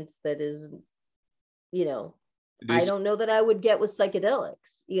experience that is, I don't know that I would get with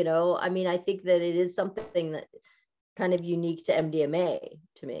psychedelics, I mean, I think that it is something that kind of unique to MDMA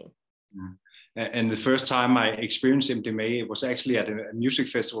to me. And the first time I experienced MDMA, it was actually at a music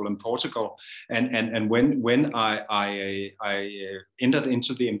festival in Portugal. And when I entered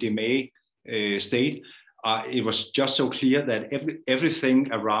into the MDMA state, it was just so clear that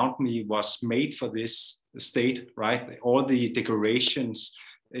everything around me was made for this state, right? All the decorations,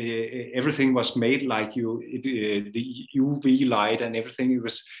 everything was made like the UV light and everything. It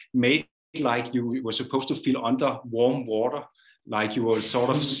was made like you were supposed to feel under warm water, like you were sort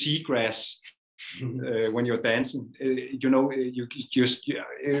of seagrass when you're dancing. It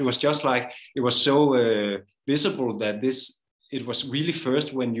was just like, it was so visible that it was really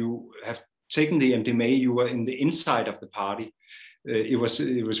first when you have taken the MDMA, you were in the inside of the party. It was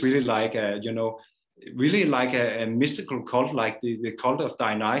really like a mystical cult, like the cult of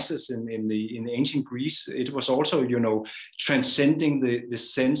Dionysus in the ancient Greece. It was also, transcending the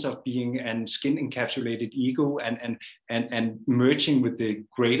sense of being an skin encapsulated ego and merging with the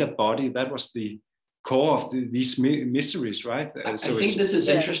greater body. That was the core of these mysteries, right? I think this is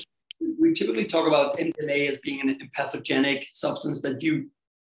interesting. We typically talk about MDMA as being an empathogenic substance, that you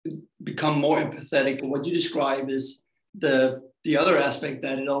become more empathetic, but what you describe is the other aspect,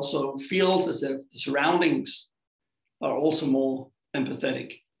 that it also feels as if the surroundings are also more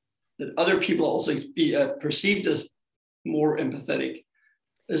empathetic, that other people also be perceived as more empathetic.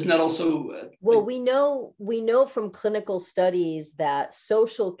 Isn't that also well, we know from clinical studies that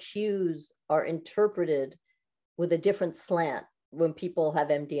social cues are interpreted with a different slant when people have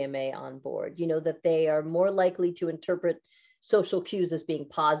MDMA on board, that they are more likely to interpret social cues as being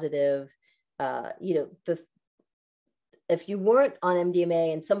positive. If you weren't on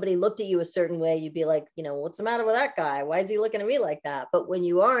MDMA and somebody looked at you a certain way, you'd be like, what's the matter with that guy? Why is he looking at me like that? But when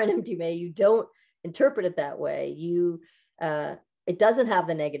you are on MDMA, you don't interpret it that way. It doesn't have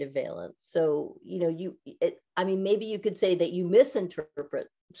the negative valence. So, maybe you could say that you misinterpret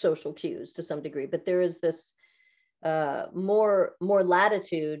social cues to some degree, but there is this more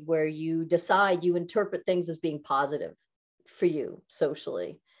latitude where you decide you interpret things as being positive for you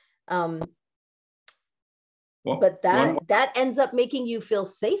socially. But that ends up making you feel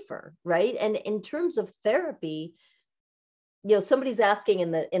safer, right? And in terms of therapy, somebody's asking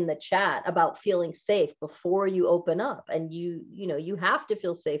in the chat about feeling safe before you open up, and you have to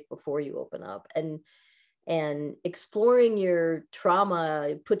feel safe before you open up, and exploring your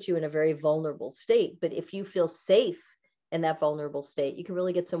trauma puts you in a very vulnerable state. But if you feel safe in that vulnerable state, you can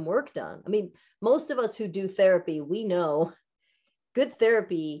really get some work done. I mean, most of us who do therapy, we know good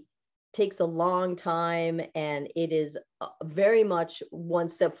therapy takes a long time, and it is very much one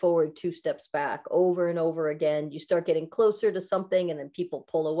step forward, two steps back, over and over again. You start getting closer to something, and then people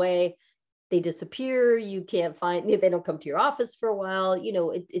pull away, they disappear, you can't find, they don't come to your office for a while.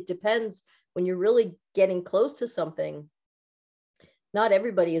 It depends. When you're really getting close to something, not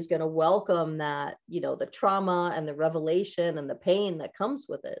everybody is going to welcome that, the trauma and the revelation and the pain that comes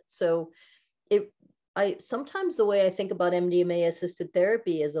with it. So sometimes the way I think about MDMA assisted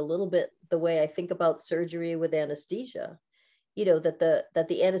therapy is a little bit the way I think about surgery with anesthesia, that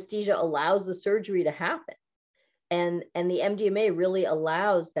the anesthesia allows the surgery to happen. And the MDMA really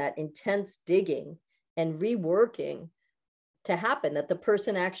allows that intense digging and reworking to happen, that the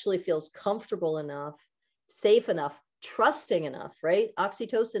person actually feels comfortable enough, safe enough, trusting enough, right?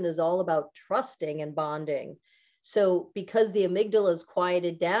 Oxytocin is all about trusting and bonding. So because the amygdala is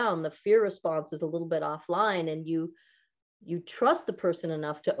quieted down, the fear response is a little bit offline, and you trust the person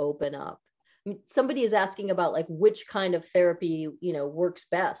enough to open up. I mean, somebody is asking about like which kind of therapy, works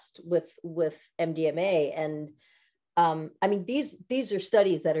best with MDMA. And these are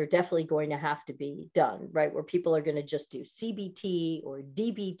studies that are definitely going to have to be done, right? Where people are going to just do CBT or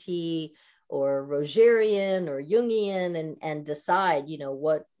DBT or Rogerian or Jungian and decide, you know,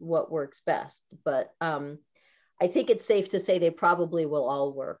 what works best. But I think it's safe to say they probably will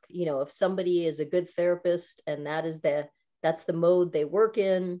all work. You know, if somebody is a good therapist and that's the mode they work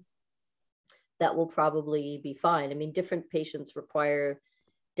in, that will probably be fine. I mean, different patients require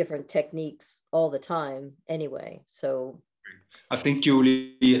different techniques all the time anyway. So I think,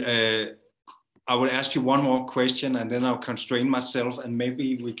 Julie, I will ask you one more question and then I'll constrain myself, and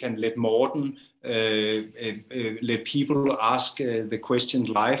maybe we can let Morten let people ask the questions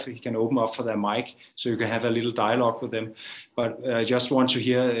live. He can open up for their mic so you can have a little dialogue with them. But I just want to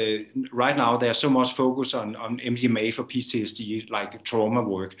hear, right now there's so much focus on MDMA for PTSD, like trauma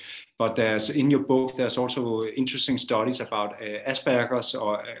work. But in your book, there's also interesting studies about Asperger's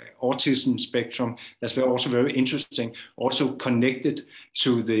or autism spectrum. That's also very interesting, also connected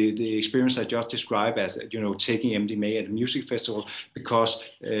to the experience I just described as, you know, taking MDMA at a music festival, because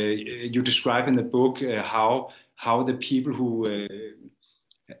you describe in the book how the people who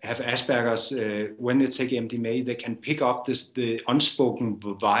have Asperger's, when they take MDMA, they can pick up the unspoken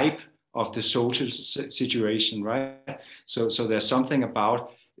vibe of the social situation, right? So there's something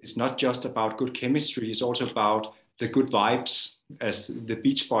about, it's not just about good chemistry, it's also about the good vibes, as the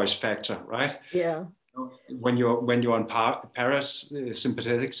Beach Boys factor, right? Yeah. When you're on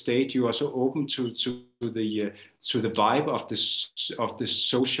parasympathetic state, you are so open to the vibe of the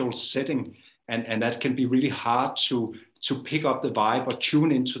social setting, and that can be really hard to pick up the vibe or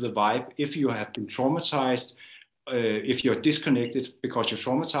tune into the vibe if you have been traumatized, if you're disconnected because you're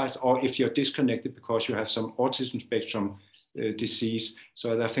traumatized, or if you're disconnected because you have some autism spectrum disease.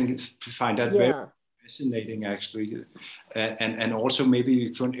 So I find that very fascinating, actually. And also, maybe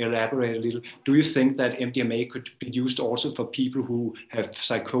you can elaborate a little. Do you think that MDMA could be used also for people who have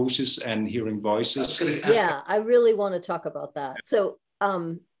psychosis and hearing voices? Yeah, I really want to talk about that. So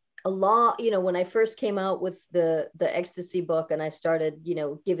a lot, you know, when I first came out with the Ecstasy book and I started, you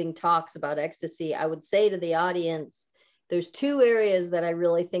know, giving talks about Ecstasy, I would say to the audience, there's two areas that I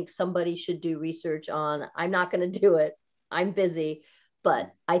really think somebody should do research on. I'm not going to do it. I'm busy.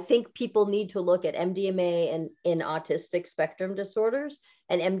 But I think people need to look at MDMA in autistic spectrum disorders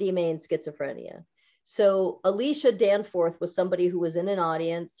and MDMA in schizophrenia. So Alicia Danforth was somebody who was in an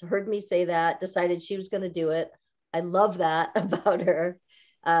audience, heard me say that, decided she was going to do it. I love that about her.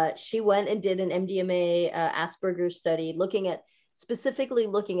 She went and did an MDMA Asperger's study, specifically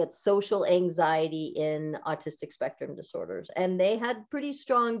looking at social anxiety in autistic spectrum disorders. And they had pretty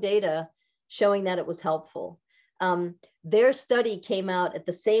strong data showing that it was helpful. Their study came out at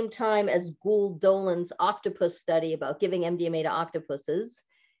the same time as Gould Dolan's octopus study about giving MDMA to octopuses.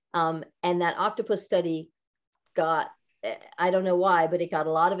 And that octopus study got, I don't know why, but it got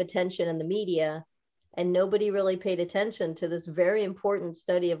a lot of attention in the media, and nobody really paid attention to this very important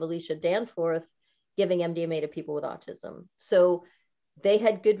study of Alicia Danforth giving MDMA to people with autism. So they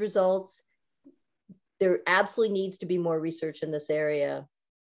had good results. There absolutely needs to be more research in this area,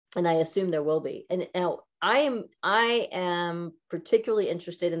 and I assume there will be. And now I am particularly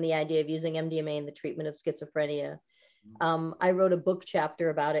interested in the idea of using MDMA in the treatment of schizophrenia. I wrote a book chapter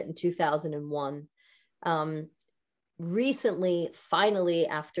about it in 2001. Recently, finally,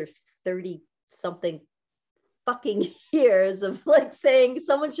 after 30 something fucking years of like saying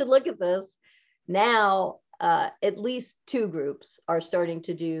someone should look at this, now at least two groups are starting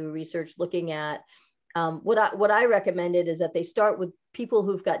to do research looking at what I recommended is that they start with people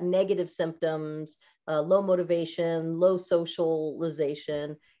who've got negative symptoms, low motivation, low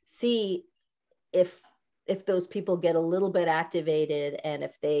socialization, see if those people get a little bit activated and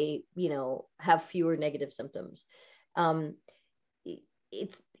if they, you know, have fewer negative symptoms.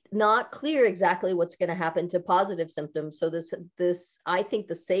 It's not clear exactly what's going to happen to positive symptoms. So this, I think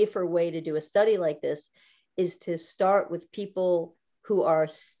the safer way to do a study like this is to start with people who are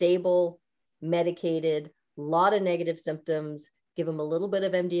stable, medicated, a lot of negative symptoms, give them a little bit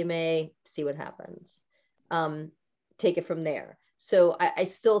of MDMA, see what happens. Take it from there. So I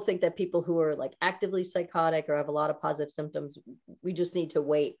still think that people who are like actively psychotic or have a lot of positive symptoms, we just need to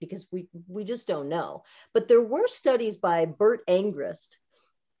wait because we just don't know. But there were studies by Bert Angrist.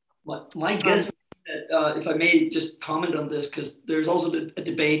 My guess is that, if I may just comment on this, because there's also a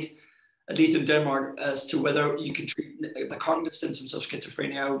debate, at least in Denmark, as to whether you can treat the cognitive symptoms of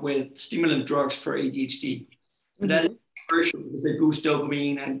schizophrenia with stimulant drugs for ADHD. And that is controversial because they boost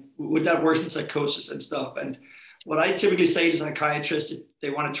dopamine, and would that worsen psychosis and stuff? And what I typically say to psychiatrists, if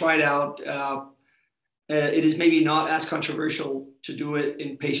they want to try it out, it is maybe not as controversial to do it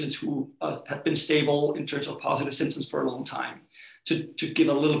in patients who have been stable in terms of positive symptoms for a long time, to give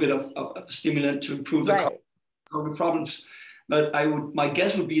a little bit of a stimulant to improve their cognitive problems. But my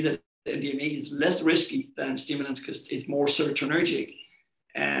guess would be that MDMA is less risky than stimulants because it's more serotonergic.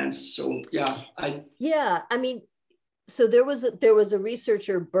 And so, yeah, I mean, so there was a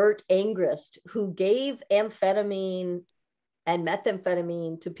researcher, Bert Angrist, who gave amphetamine and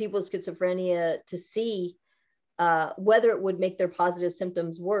methamphetamine to people with schizophrenia to see whether it would make their positive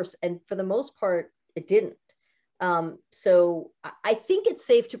symptoms worse. And for the most part, it didn't. So I think it's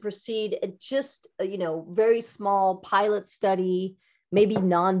safe to proceed at just, very small pilot study, maybe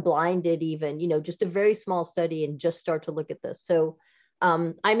non-blinded even, just a very small study, and just start to look at this. So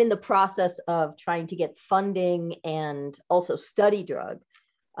I'm in the process of trying to get funding and also study drug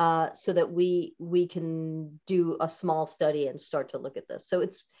so that we can do a small study and start to look at this. So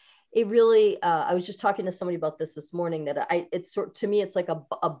it really, I was just talking to somebody about this morning, that to me, it's like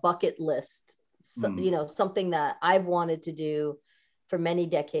a bucket list, something that I've wanted to do for many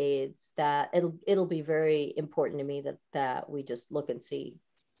decades, that it'll be very important to me that we just look and see.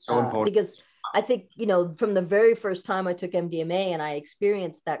 So important. Because I think, from the very first time I took MDMA and I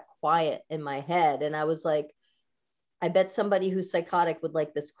experienced that quiet in my head, and I was like, I bet somebody who's psychotic would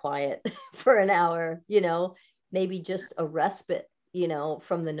like this quiet for an hour, maybe just a respite,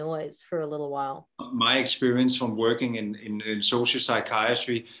 from the noise for a little while. My experience from working in social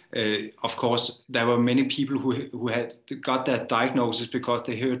psychiatry, of course, there were many people who had got that diagnosis because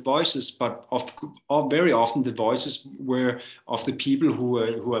they heard voices, but very often the voices were of the people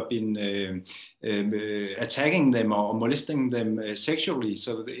who have been attacking them or molesting them sexually.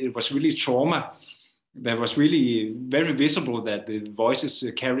 So it was really trauma. That was really very visible that the voices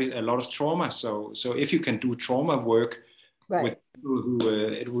carry a lot of trauma. So if you can do trauma work, right, with people who,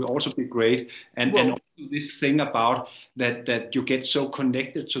 it will also be great. And also this thing about that you get so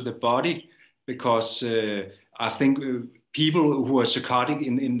connected to the body, because I think people who are psychotic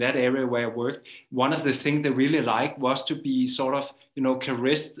in that area where I worked, one of the things they really liked was to be sort of,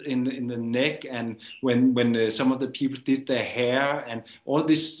 caressed in the neck, and when some of the people did their hair, and all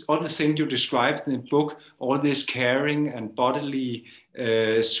the things you described in the book, all this caring and bodily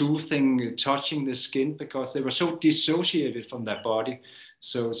soothing, touching the skin, because they were so dissociated from their body.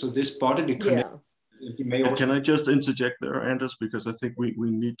 So this bodily connection. Yeah. Can I just interject there, Anders, because I think we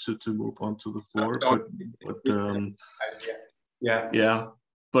need to move on to the floor. Yeah.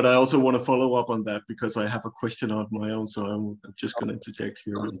 But I also want to follow up on that, because I have a question of my own, so I'm just going to interject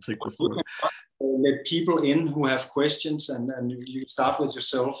here and take the floor. Let people in who have questions, and you start with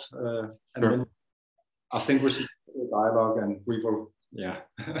yourself, and sure. Then I think we should do a dialogue, and we will,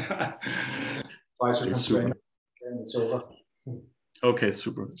 try to constrain, and it's over. Okay,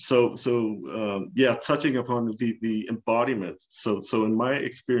 super. So touching upon the embodiment. So in my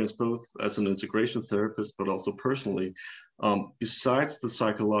experience, both as an integration therapist, but also personally, besides the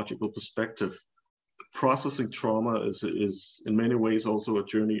psychological perspective, processing trauma is in many ways also a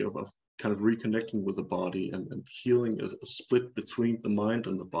journey of kind of reconnecting with the body and healing a split between the mind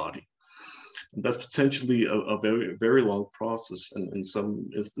and the body. And that's potentially a very, very long process, and in some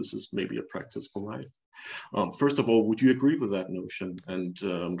instances, maybe a practice for life. First of all, would you agree with that notion? And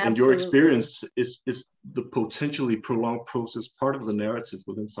your experience, is the potentially prolonged process part of the narrative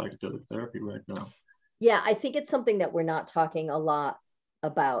within psychedelic therapy right now? Yeah, I think it's something that we're not talking a lot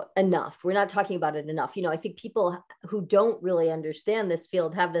about enough. We're not talking about it enough. I think people who don't really understand this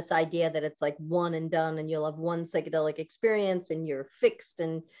field have this idea that it's like one and done, and you'll have one psychedelic experience and you're fixed.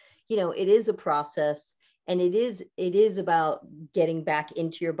 And it is a process, and it is about getting back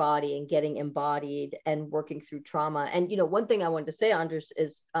into your body and getting embodied and working through trauma. And one thing I wanted to say, Anders,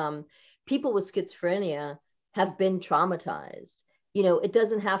 is people with schizophrenia have been traumatized. It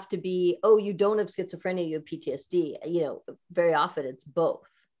doesn't have to be, oh, you don't have schizophrenia, you have PTSD. Very often it's both,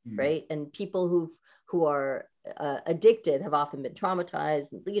 right? And people who are addicted have often been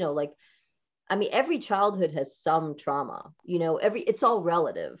traumatized. Every childhood has some trauma. It's all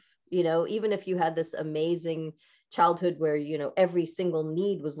relative. Even if you had this amazing childhood where, every single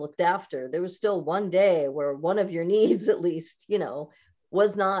need was looked after, there was still one day where one of your needs, at least,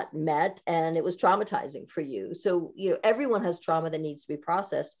 was not met, and it was traumatizing for you. So, everyone has trauma that needs to be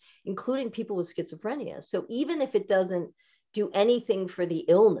processed, including people with schizophrenia. So even if it doesn't do anything for the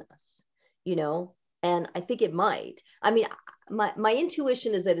illness, and I think it might, my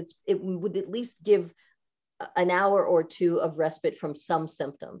intuition is that it would at least give an hour or two of respite from some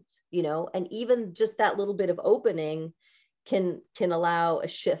symptoms, and even just that little bit of opening can allow a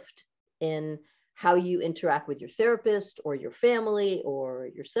shift in how you interact with your therapist or your family or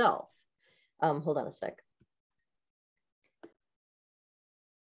yourself. Hold on a sec.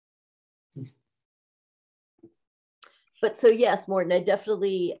 But so yes, Morten, I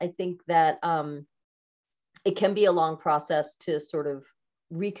think that it can be a long process to sort of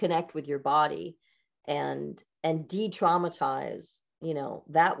reconnect with your body and de-traumatize, you know,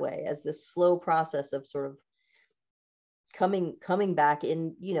 that way, as this slow process of sort of coming back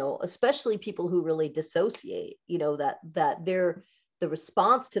in, you know, especially people who really dissociate, you know, that the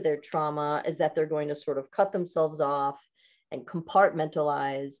response to their trauma is that they're going to sort of cut themselves off and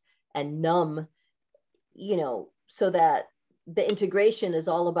compartmentalize and numb, you know, so that the integration is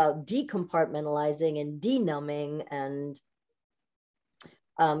all about decompartmentalizing and denumbing and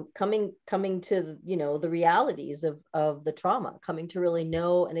coming to, you know, the realities of the trauma, coming to really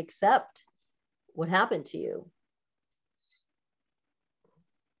know and accept what happened to you.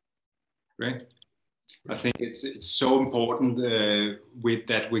 Great. I think it's so important with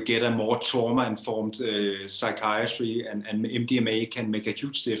that we get a more trauma-informed psychiatry, and MDMA can make a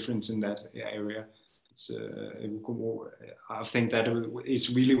huge difference in that area. I think that is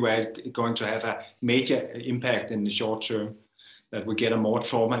really where it's going to have a major impact in the short term, that we get a more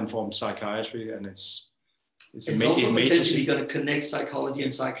trauma-informed psychiatry, and it's also potentially going to connect psychology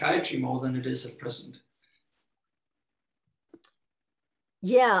and psychiatry more than it is at present.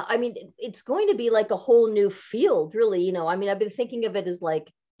 Yeah, I mean, it's going to be like a whole new field, really. You know, I mean, I've been thinking of it as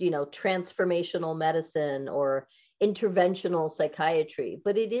like, you know, transformational medicine or interventional psychiatry,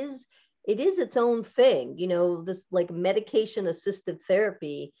 but it is its own thing. You know, this like medication assisted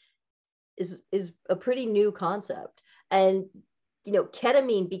therapy is a pretty new concept. And, you know,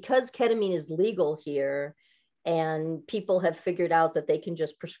 ketamine, because ketamine is legal here, and people have figured out that they can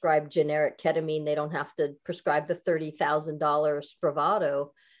just prescribe generic ketamine. They don't have to prescribe the $30,000 Spravato.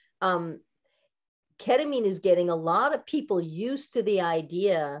 Ketamine is getting a lot of people used to the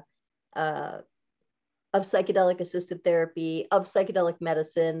idea of psychedelic assisted therapy, of psychedelic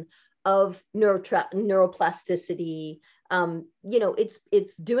medicine, of neuroplasticity. You know,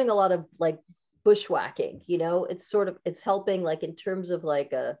 it's doing a lot of like bushwhacking, you know, it's helping like in terms of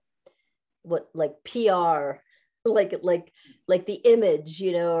like PR, like the image,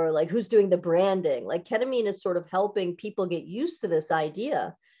 you know, or like who's doing the branding. Like ketamine is sort of helping people get used to this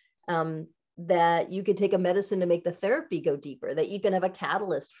idea that you could take a medicine to make the therapy go deeper, that you can have a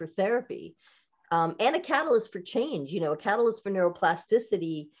catalyst for therapy and a catalyst for change. You know, a catalyst for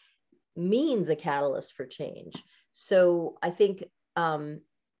neuroplasticity means a catalyst for change. So I think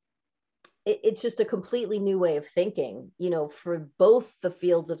it's just a completely new way of thinking, you know, for both the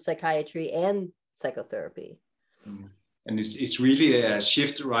fields of psychiatry and psychotherapy. And it's really a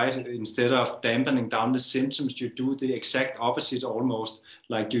shift, right? Instead of dampening down the symptoms, you do the exact opposite almost.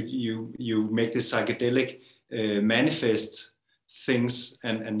 Like you make the psychedelic manifest things,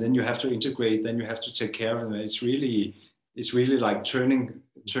 and then you have to integrate, then you have to take care of them. It's really like turning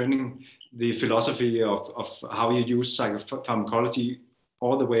the philosophy of how you use psychopharmacology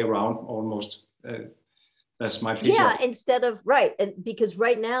all the way around almost. That's my picture. Yeah, instead of, right. And because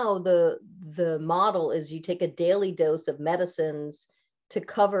right now the model is you take a daily dose of medicines to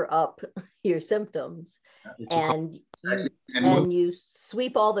cover up your symptoms, and you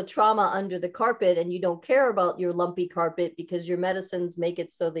sweep all the trauma under the carpet, and you don't care about your lumpy carpet because your medicines make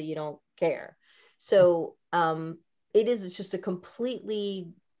it so that you don't care. So it's just a completely,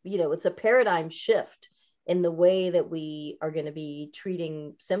 you know, it's a paradigm shift in the way that we are going to be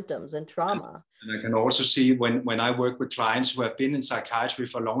treating symptoms and trauma. And I can also see when I work with clients who have been in psychiatry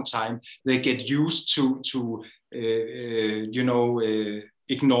for a long time, they get used to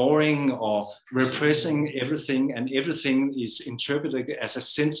ignoring or repressing everything, and everything is interpreted as a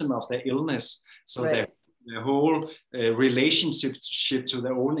symptom of their illness. So right. their whole relationship to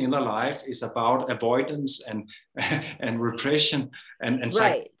their own inner life is about avoidance and repression, and right.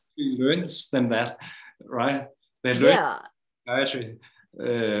 psychiatry learns them that. Right, they learn psychiatry,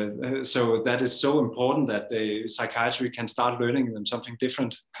 so that is so important that the psychiatry can start learning them something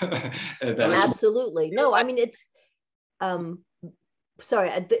different. Absolutely. No, I mean it's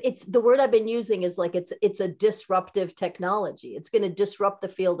it's the word I've been using is like it's a disruptive technology. It's going to disrupt the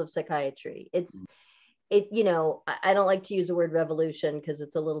field of psychiatry. You know, I don't like to use the word revolution because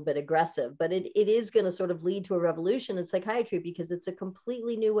it's a little bit aggressive, but it is going to sort of lead to a revolution in psychiatry because it's a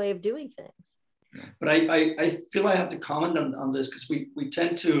completely new way of doing things. But I feel I have to comment on this because we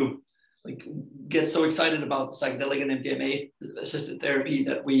tend to like get so excited about the psychedelic and MDMA assisted therapy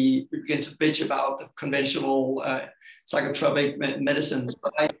that we begin to bitch about the conventional psychotropic medicines.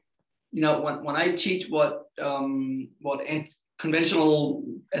 But when I teach what conventional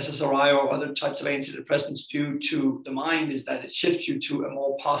SSRI or other types of antidepressants do to the mind is that it shifts you to a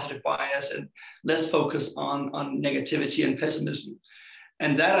more positive bias and less focus on negativity and pessimism.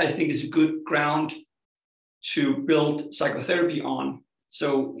 And that, I think, is a good ground to build psychotherapy on.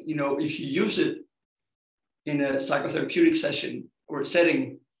 So, you know, if you use it in a psychotherapeutic session or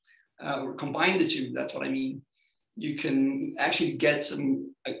setting, or combine the two, that's what I mean, you can actually get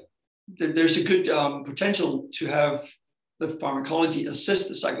some, there's a good potential to have the pharmacology assist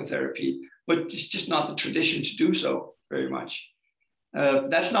the psychotherapy, but it's just not the tradition to do so very much.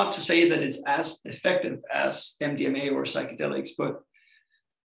 That's not to say that it's as effective as MDMA or psychedelics, but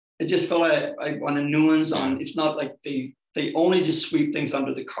I just felt I want to nuance on, it's not like they only just sweep things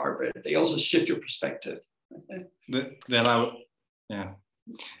under the carpet. They also shift your perspective.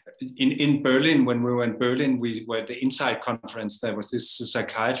 In Berlin, when we were in Berlin, we were at the Insight conference. There was this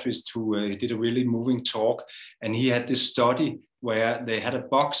psychiatrist who did a really moving talk, and he had this study where they had a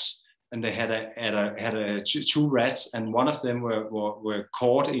box and they had two rats, and one of them were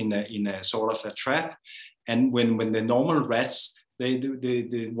caught in a sort of a trap. And when the normal rats,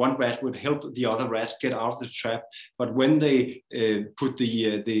 the one rat would help the other rat get out of the trap, but when they put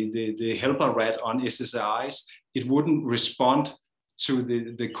the helper rat on SSRIs, it wouldn't respond to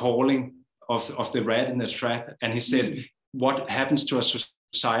the calling of the rat in the trap. And he said, what happens to a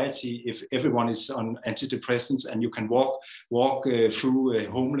society if everyone is on antidepressants and you can walk through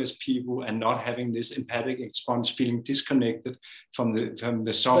homeless people and not having this empathic response, feeling disconnected from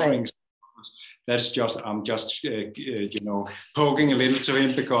the suffering? Right. That's just, I'm just poking a little to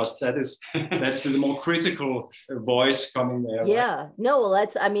him, because that's the more critical voice coming there. Yeah, right? No, well,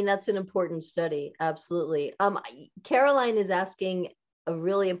 that's an important study. Absolutely. Caroline is asking a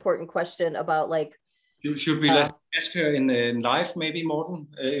really important question about, like, should we let ask her in live, maybe, Morten?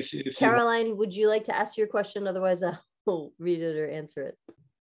 If Caroline, would you like to ask your question? Otherwise, I'll read it or answer it.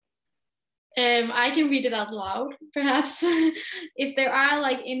 I can read it out loud, perhaps. If there are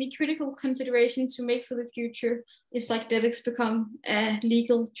like any critical considerations to make for the future if psychedelics become a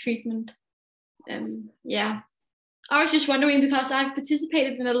legal treatment. Yeah, I was just wondering, because I've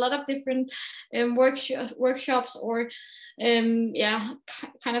participated in a lot of different workshops or kind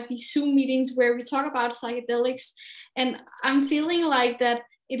of these Zoom meetings where we talk about psychedelics, and I'm feeling like that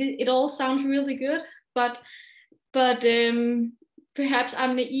it all sounds really good, but perhaps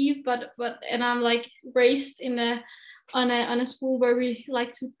I'm naive, and I'm like raised on a school where we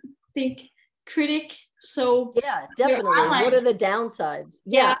like to think critic. So yeah, definitely. What are the downsides?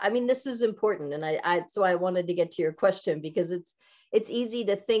 Yeah, I mean, this is important, and so I wanted to get to your question, because it's easy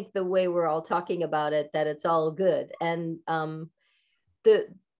to think, the way we're all talking about it, that it's all good. And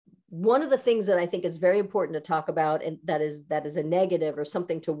one of the things that I think is very important to talk about, and that is a negative or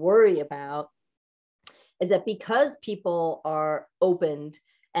something to worry about, is that because people are opened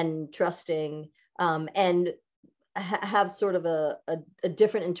and trusting and have sort of a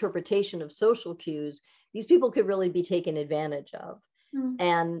different interpretation of social cues, these people could really be taken advantage of.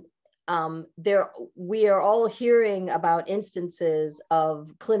 And we are all hearing about instances of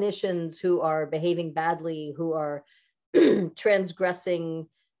clinicians who are behaving badly, who are transgressing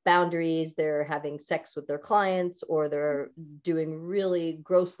boundaries, they're having sex with their clients, or they're doing really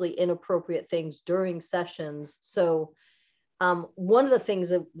grossly inappropriate things during sessions. So one of the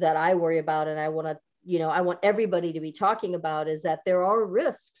things that I worry about, and I want everybody to be talking about, is that there are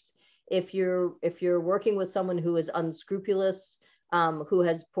risks if you're working with someone who is unscrupulous, who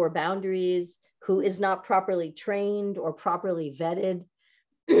has poor boundaries, who is not properly trained or properly vetted.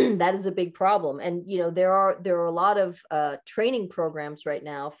 That is a big problem. And there are a lot of training programs right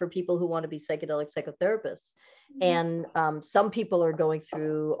now for people who want to be psychedelic psychotherapists. And some people are going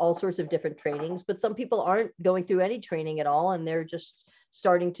through all sorts of different trainings, but some people aren't going through any training at all, and they're just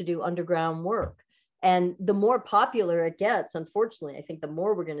starting to do underground work. And the more popular it gets, unfortunately, I think the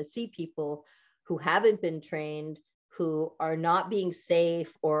more we're going to see people who haven't been trained, who are not being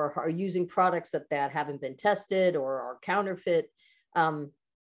safe, or are using products that haven't been tested or are counterfeit.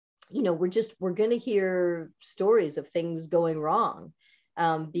 We're going to hear stories of things going wrong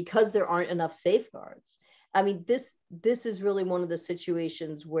because there aren't enough safeguards. I mean, this is really one of the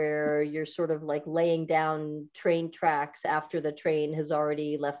situations where you're sort of like laying down train tracks after the train has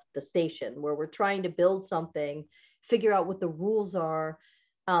already left the station, where we're trying to build something, figure out what the rules are.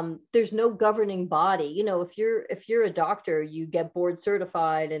 There's no governing body. If you're a doctor, you get board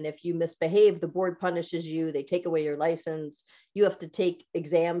certified, and if you misbehave, the board punishes you. They take away your license. You have to take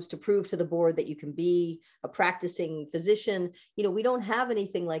exams to prove to the board that you can be a practicing physician. We don't have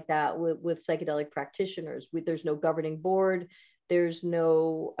anything like that with psychedelic practitioners. There's no governing board. There's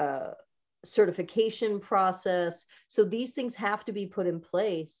no certification process. So these things have to be put in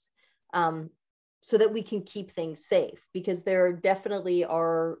place so that we can keep things safe, because there definitely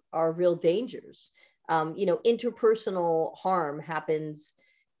are real dangers. Interpersonal harm happens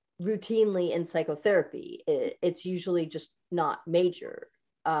routinely in psychotherapy. It's usually just not major.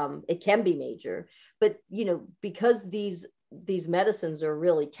 It can be major, but because these these medicines are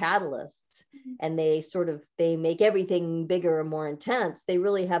really catalysts, and they make everything bigger and more intense. They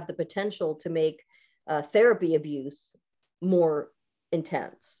really have the potential to make therapy abuse more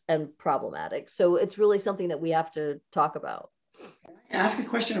intense and problematic. So it's really something that we have to talk about. Can I ask a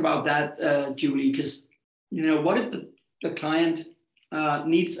question about that, Julie? Because, you know, what if the client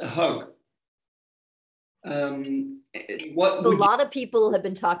needs a hug? A lot of people have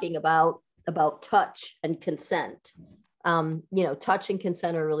been talking about touch and consent. You know, touch and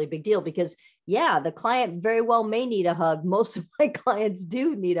consent are a really big deal, because yeah, the client very well may need a hug. Most of my clients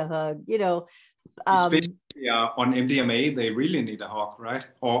do need a hug, you know. Especially on MDMA, they really need a hug, right?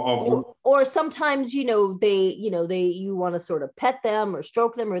 Or sometimes, you know, you want to sort of pet them or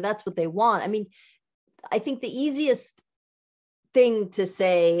stroke them, or that's what they want. I mean, I think the easiest thing to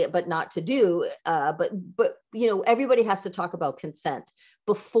say, but not to do, but you know, everybody has to talk about consent.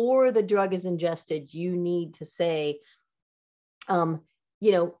 Before the drug is ingested, you need to say, you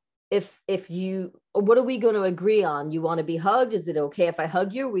know, if you, what are we going to agree on? You want to be hugged? Is it okay if I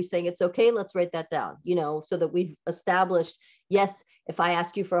hug you? Are we saying it's okay? Let's write that down, you know, so that we've established, yes, if I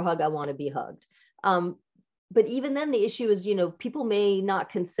ask you for a hug, I want to be hugged. But even then, the issue is, you know, people may not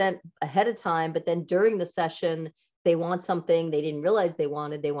consent ahead of time, but then during the session, they want something they didn't realize they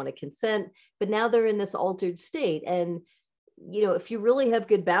want to consent, but now they're in this altered state. And, you know, if you really have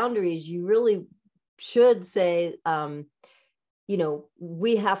good boundaries, you really should say, you know,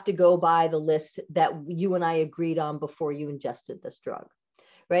 we have to go by the list that you and I agreed on before you ingested this drug,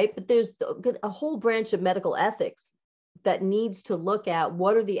 right? But there's a whole branch of medical ethics that needs to look at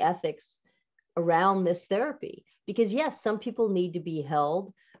what are the ethics around this therapy, because yes, some people need to be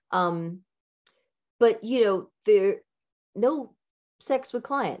held, but you know, no sex with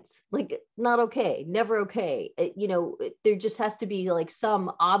clients, like not okay, never okay. You know, there just has to be like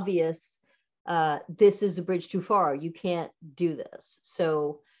some obvious, this is a bridge too far, you can't do this.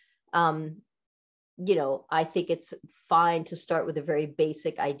 So, you know, I think it's fine to start with a very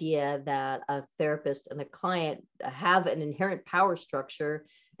basic idea that a therapist and a client have an inherent power structure.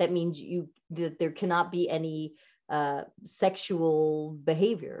 That means that there cannot be any sexual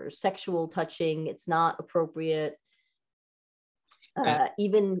behavior, sexual touching. It's not appropriate.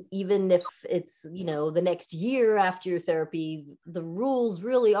 Even if it's, you know, the next year after your therapy, the rules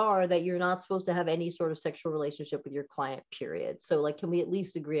really are that you're not supposed to have any sort of sexual relationship with your client, period. So like, can we at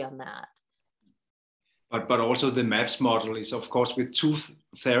least agree on that? But also the MAPS model is, of course, with two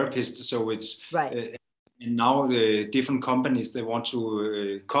therapists. So it's right. And now different companies, they want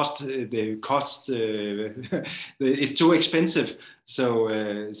to cost it's too expensive.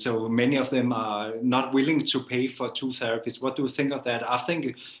 So many of them are not willing to pay for two therapists. What do you think of that? I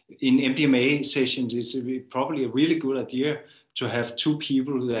think in MDMA sessions, it's probably a really good idea to have two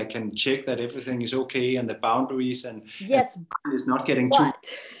people that can check that everything is okay and the boundaries and yes, and it's not getting too.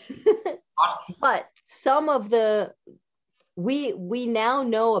 But but some of the we now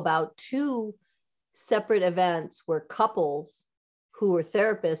know about two separate events where couples who were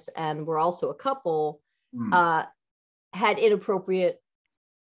therapists and were also a couple had inappropriate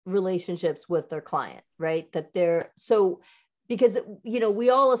relationships with their client, right? That they're so, because, you know, we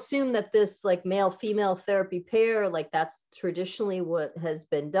all assume that this like male female therapy pair, like that's traditionally what has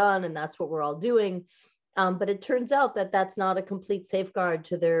been done and that's what we're all doing. But it turns out that that's not a complete safeguard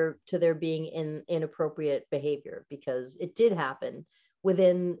to their being in inappropriate behavior, because it did happen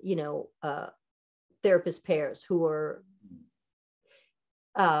within, you know, therapist pairs who are,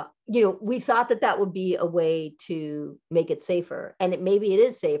 you know, we thought that that would be a way to make it safer, and maybe it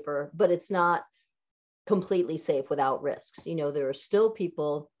is safer, but it's not completely safe without risks. You know, there are still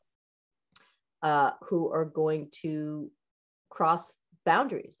people who are going to cross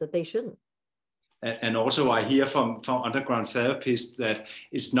boundaries that they shouldn't. And also I hear from underground therapists that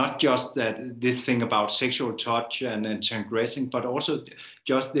it's not just that this thing about sexual touch and transgressing, but also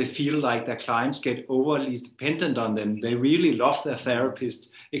just they feel like their clients get overly dependent on them. They really love their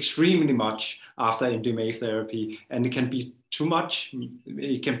therapist extremely much after MDMA therapy, and it can be too much.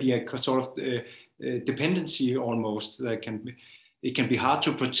 It can be a sort of dependency almost. It can be hard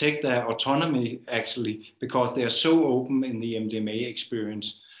to protect their autonomy actually, because they are so open in the MDMA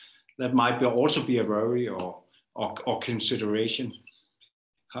experience. That might also be a worry or consideration.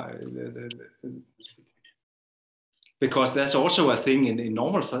 Because that's also a thing in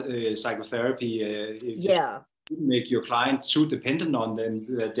normal psychotherapy. Yeah. You make your client too dependent on them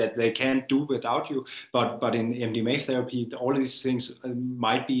that they can't do without you. But in MDMA therapy, all these things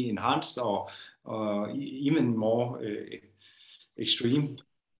might be enhanced or even more extreme.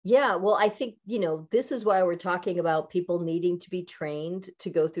 Yeah, well, I think, you know, this is why we're talking about people needing to be trained,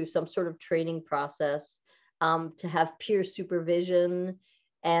 to go through some sort of training process to have peer supervision,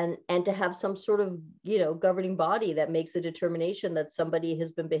 and to have some sort of, you know, governing body that makes a determination that somebody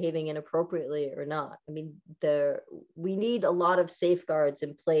has been behaving inappropriately or not. I mean, we need a lot of safeguards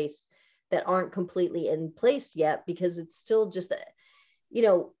in place that aren't completely in place yet, because it's still just, you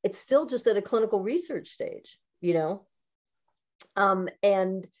know, it's still just at a clinical research stage, you know.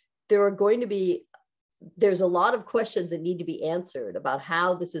 And there's a lot of questions that need to be answered about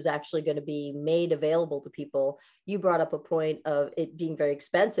how this is actually going to be made available to people. You brought up a point of it being very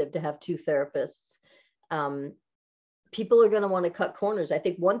expensive to have two therapists. People are going to want to cut corners. I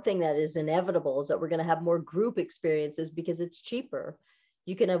think one thing that is inevitable is that we're going to have more group experiences because it's cheaper.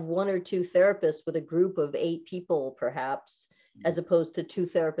 You can have one or two therapists with a group of 8 people, perhaps, as opposed to 2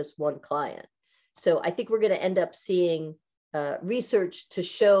 therapists, 1 client. So I think we're going to end up seeing research to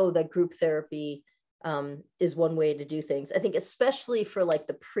show that group therapy is one way to do things. I think especially for like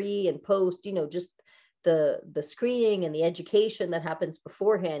the pre and post, you know, just the screening and the education that happens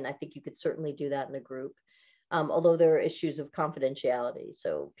beforehand, I think you could certainly do that in a group. Although there are issues of confidentiality,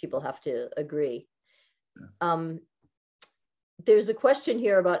 so people have to agree. There's a question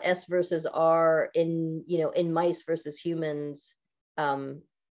here about S versus R in, you know, in mice versus humans.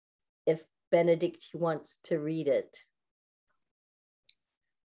 If Benedict wants to read it.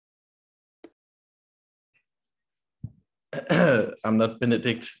 I'm not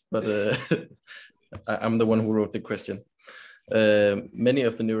Benedict, but I'm the one who wrote the question. Many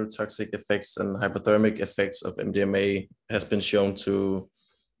of the neurotoxic effects and hypothermic effects of MDMA has been shown to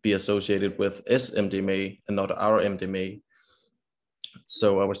be associated with S-MDMA and not R-MDMA.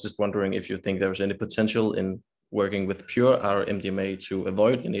 So I was just wondering if you think there was any potential in working with pure R-MDMA to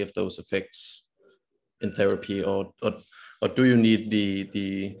avoid any of those effects in therapy, or do you need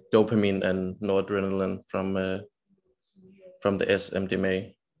the dopamine and noradrenaline from the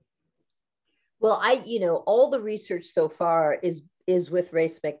S-MDMA? Well, you know, all the research so far is with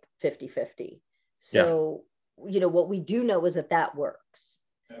racemic 50/50. So, yeah, you know, what we do know is that works.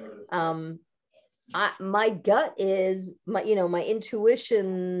 My gut is, my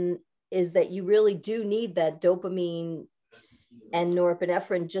intuition is that you really do need that dopamine and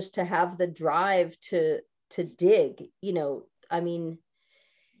norepinephrine just to have the drive to dig, you know. I mean,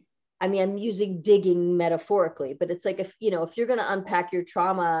 I'm using digging metaphorically, but it's like, if you're going to unpack your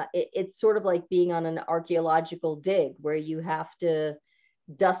trauma, it's sort of like being on an archaeological dig where you have to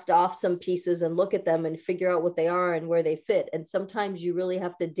dust off some pieces and look at them and figure out what they are and where they fit. And sometimes you really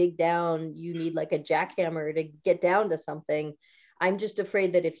have to dig down. You need like a jackhammer to get down to something. I'm just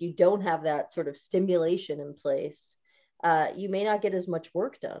afraid that if you don't have that sort of stimulation in place, you may not get as much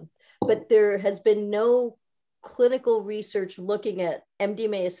work done. But there has been no clinical research looking at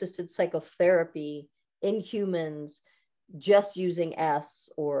MDMA-assisted psychotherapy in humans just using S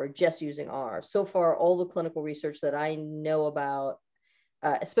or just using R. So far, all the clinical research that I know about,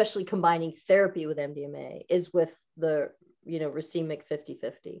 especially combining therapy with MDMA, is with the, racemic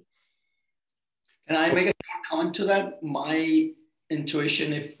 50/50. Can I make a comment to that? My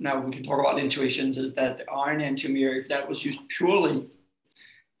intuition, if now we can talk about intuitions, is that the R enantiomer, if that was used purely,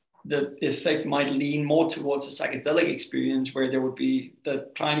 the effect might lean more towards a psychedelic experience where the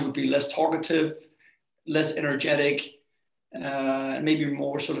client would be less talkative, less energetic, maybe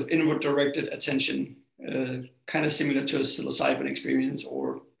more sort of inward directed attention, kind of similar to a psilocybin experience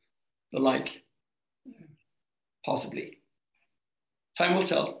or the like, possibly. Time will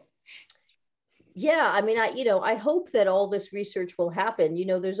tell. Yeah, I mean, I hope that all this research will happen.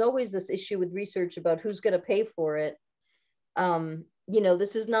 There's always this issue with research about who's going to pay for it.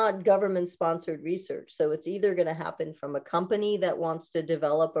 This is not government-sponsored research, so it's either going to happen from a company that wants to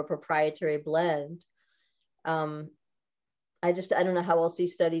develop a proprietary blend. I don't know how else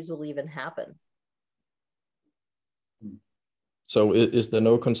these studies will even happen. So is there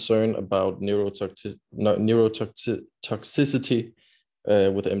no concern about neurotoxicity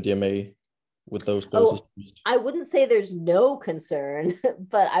with MDMA with those doses? I wouldn't say there's no concern,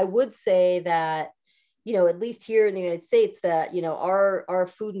 but I would say that, at least here in the United States, that, our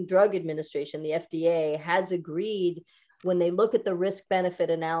Food and Drug Administration, the FDA, has agreed, when they look at the risk-benefit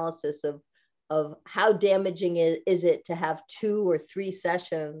analysis of how damaging is it to have 2 or 3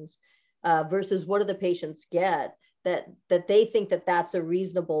 sessions versus what do the patients get, that they think that that's a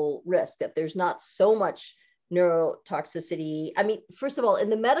reasonable risk, that there's not so much neurotoxicity. I mean, first of all, in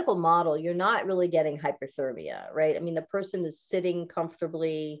the medical model, you're not really getting hyperthermia, right? I mean, the person is sitting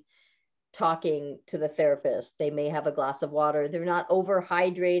comfortably talking to the therapist. They may have a glass of water. They're not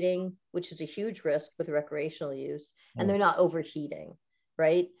overhydrating, which is a huge risk with recreational use, and they're not overheating,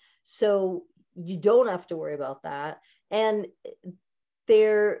 right? So you don't have to worry about that. And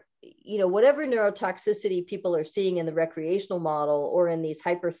whatever neurotoxicity people are seeing in the recreational model or in these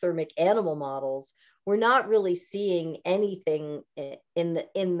hyperthermic animal models, we're not really seeing anything in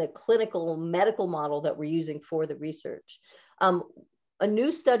the clinical medical model that we're using for the research. A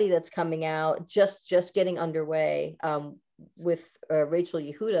new study that's coming out, just getting underway with Rachel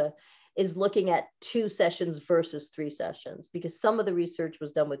Yehuda, is looking at 2 sessions versus 3 sessions, because some of the research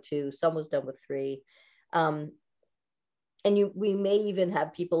was done with 2, some was done with 3. And we may even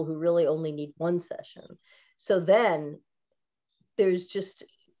have people who really only need 1 session. So then there's just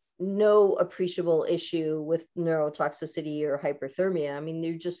no appreciable issue with neurotoxicity or hyperthermia. I mean,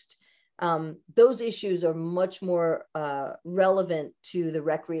 they're just, those issues are much more relevant to the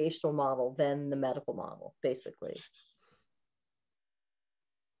recreational model than the medical model, basically.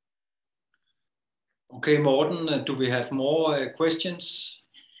 Okay, Morten, do we have more questions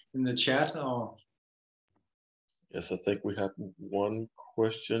in the chat? Or? Yes, I think we have one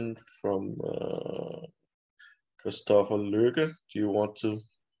question from Christopher Löge. Do you want to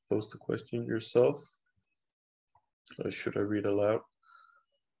pose the question yourself? Or should I read aloud?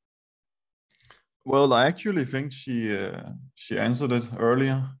 Well, I actually think she answered it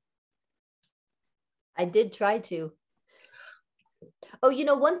earlier. I did try to. Oh,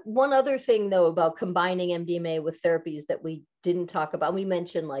 one other thing though about combining MDMA with therapies that we didn't talk about. We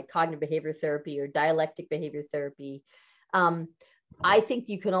mentioned like cognitive behavior therapy or dialectic behavior therapy. I think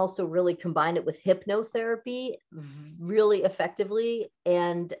you can also really combine it with hypnotherapy really effectively,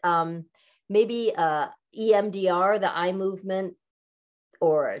 and maybe EMDR, the eye movement,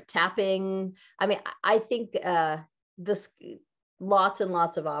 or tapping. I mean, I think this lots and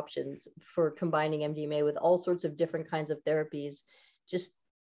lots of options for combining MDMA with all sorts of different kinds of therapies, just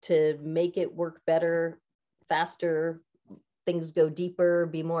to make it work better, faster, things go deeper,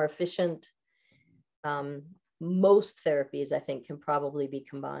 be more efficient. Most therapies, I think, can probably be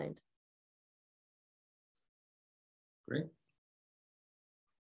combined. Great.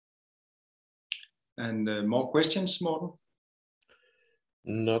 And more questions, Morten?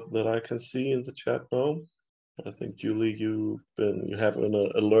 Not that I can see in the chat now. I think, Julie, you have an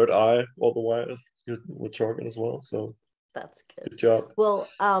alert eye all the while you were talking as well. So that's good. Good job. Well,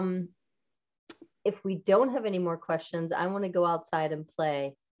 if we don't have any more questions, I want to go outside and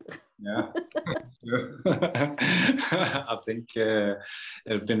play. Yeah, I think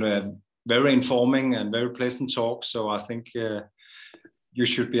it's been a very informing and very pleasant talk. So I think you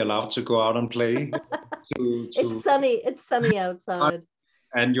should be allowed to go out and play. It's sunny outside.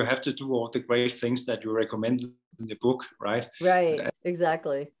 And you have to do all the great things that you recommend in the book, right? Right,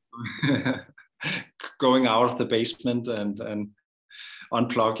 exactly. Going out of the basement and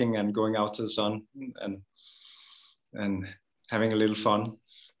unplugging and going out to the sun and having a little fun.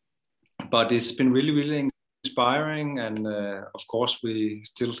 But it's been really, really inspiring. And of course,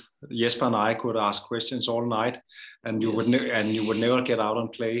 Jesper and I could ask questions all night, and you would never get out and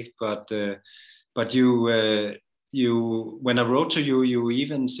play. But you, when I wrote to you, you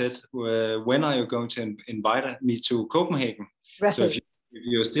even said, when are you going to invite me to Copenhagen? Right. So if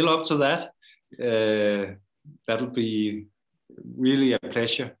you're still up to that, that'll be really a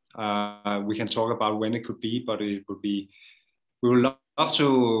pleasure. We can talk about when it could be, but we would love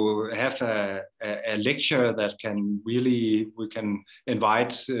to have a lecture that we can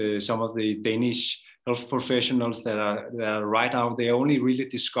invite some of the Danish health professionals that are right now, they're only really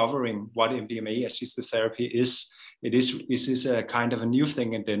discovering what MDMA assisted therapy is. It is a kind of a new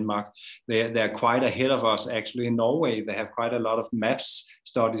thing in Denmark. They're quite ahead of us actually in Norway. They have quite a lot of MAPS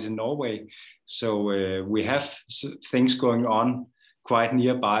studies in Norway. So we have things going on quite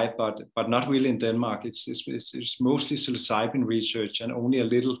nearby, but not really in Denmark. It's mostly psilocybin research and only a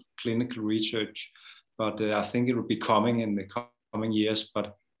little clinical research. But I think it will be coming in the coming years.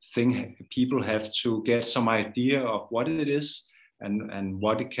 But people have to get some idea of what it is and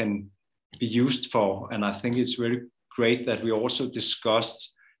what it can be used for. And I think it's very great that we also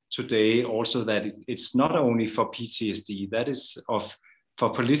discussed today also that it's not only for PTSD, that is for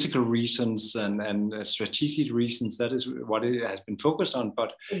political reasons and strategic reasons. That is what it has been focused on.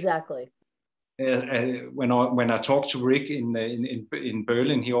 But exactly. When I talked to Rick in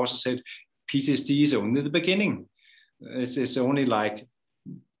Berlin, he also said PTSD is only the beginning. It's only like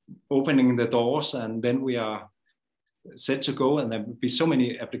opening the doors, and then we are set to go. And there will be so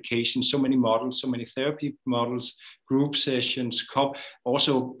many applications, so many models, so many therapy models, group sessions.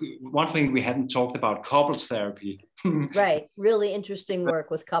 Also, one thing we hadn't talked about, couples therapy. Right, really interesting work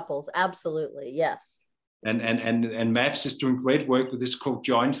with couples. Absolutely, yes. And MAPS is doing great work with this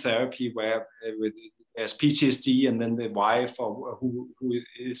co-joint therapy, where there's PTSD and then the wife or who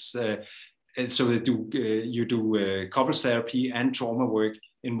is. And so you do couples therapy and trauma work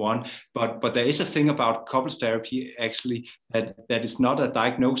in one. But there is a thing about couples therapy actually that is not a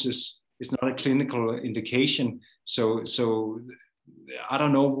diagnosis, it's not a clinical indication. So I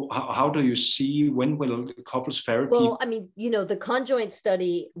don't know, how do you see, when will couples therapy? Well, I mean, you know, the conjoint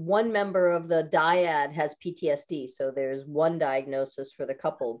study, one member of the dyad has PTSD. So there's one diagnosis for the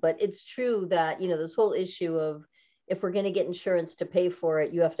couple. But it's true that, you know, this whole issue of, if we're going to get insurance to pay for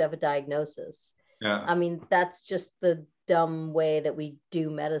it, you have to have a diagnosis. Yeah. I mean, that's just the dumb way that we do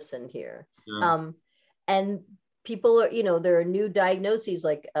medicine here. Yeah. And people are, you know, there are new diagnoses,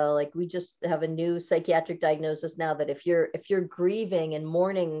 like we just have a new psychiatric diagnosis now, that if you're grieving and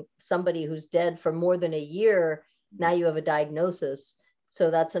mourning somebody who's dead for more than a year, now you have a diagnosis. So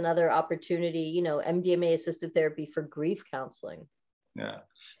that's another opportunity, you know, MDMA assisted therapy for grief counseling. Yeah.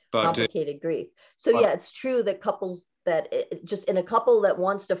 But complicated grief. So yeah, it's true that couples that just in a couple that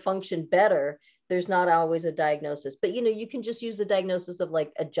wants to function better, there's not always a diagnosis. But you know, you can just use the diagnosis of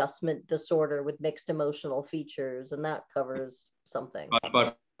like adjustment disorder with mixed emotional features, and that covers something.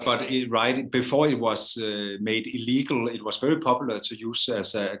 But right before it was made illegal, it was very popular to use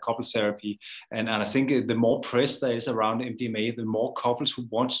as a couples therapy, and I think the more press there is around MDMA, the more couples who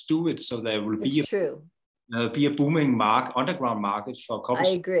want to do it. So there will be true. Be a booming underground market for couples.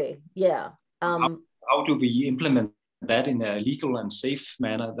 I agree. Yeah. How do we implement that in a legal and safe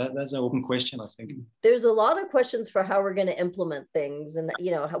manner? That's an open question, I think. There's a lot of questions for how we're going to implement things, and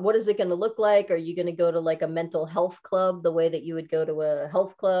you know, what is it going to look like? Are you going to go to like a mental health club the way that you would go to a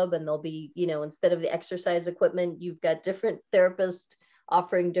health club, and there'll be, you know, instead of the exercise equipment, you've got different therapists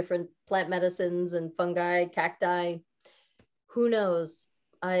offering different plant medicines and fungi, cacti? Who knows?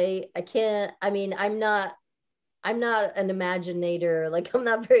 I can't. I mean, I'm not an imaginator. Like, I'm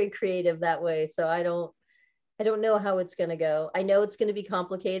not very creative that way. So I don't know how it's going to go. I know it's going to be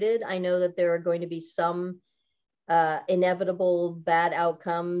complicated. I know that there are going to be some inevitable bad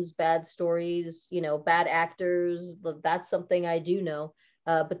outcomes, bad stories, you know, bad actors. That's something I do know.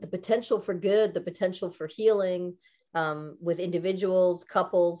 But the potential for good, the potential for healing with individuals,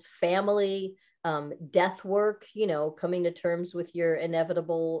 couples, family, death work, you know, coming to terms with your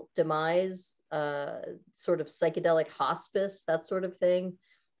inevitable demise, sort of psychedelic hospice, that sort of thing.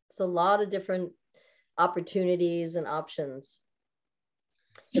 It's a lot of different opportunities and options.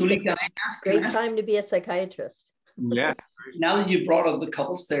 Julie, can I ask? Great time to be a psychiatrist. Yeah. Now that you brought up the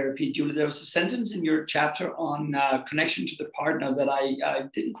couples therapy, Julie, there was a sentence in your chapter on connection to the partner that I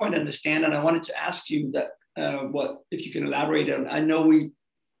didn't quite understand, and I wanted to ask you that if you can elaborate on. I know we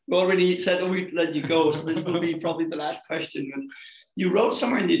already said that we'd let you go, so this will be probably the last question. And you wrote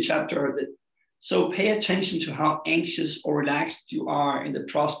somewhere in your chapter that, so pay attention to how anxious or relaxed you are in the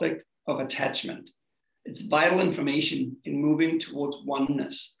prospect of attachment. It's vital information in moving towards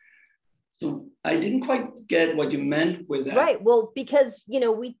oneness. So I didn't quite get what you meant with that. Right. Well, because, you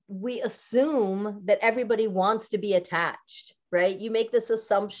know, we assume that everybody wants to be attached, right? You make this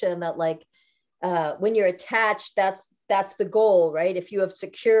assumption that like when you're attached, that's the goal, right? If you have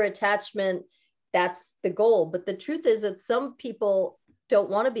secure attachment, that's the goal. But the truth is that some people don't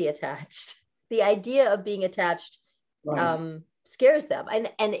want to be attached. The idea of being attached scares them.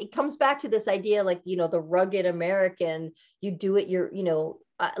 And it comes back to this idea, like, you know, the rugged American, you do it, you know,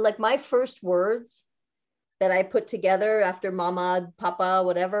 like my first words that I put together after mama, papa,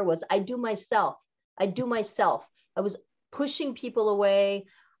 whatever, was I do myself. I do myself. I was pushing people away.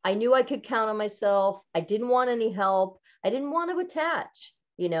 I knew I could count on myself. I didn't want any help. I didn't want to attach,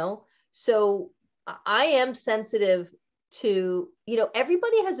 you know? So I am sensitive to, you know,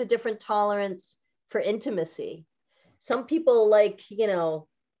 everybody has a different tolerance for intimacy. Some people like, you know,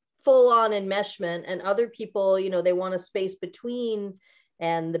 full on enmeshment, and other people, you know, they want a space between,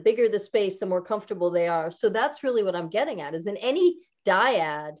 and the bigger the space, the more comfortable they are. So that's really what I'm getting at, is in any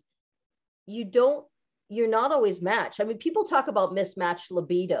dyad, you're not always matched. I mean, people talk about mismatched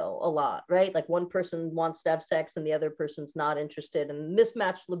libido a lot, right? Like one person wants to have sex and the other person's not interested. And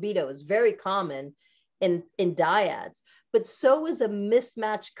mismatched libido is very common in dyads, but so is a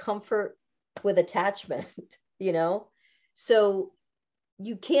mismatched comfort with attachment, you know? So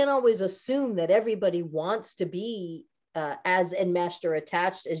you can't always assume that everybody wants to be as enmeshed or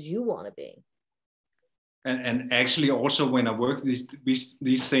attached as you want to be. And actually also when I work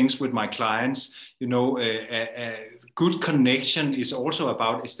these things with my clients, you know, a good connection is also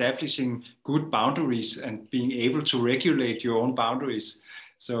about establishing good boundaries and being able to regulate your own boundaries.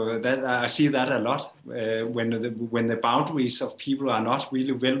 So that I see that a lot when the boundaries of people are not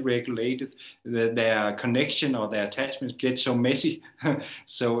really well regulated, their connection or their attachment gets so messy.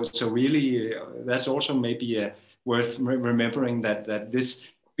 so really that's also maybe worth remembering that this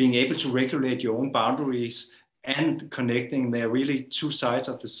being able to regulate your own boundaries and connecting. They're really two sides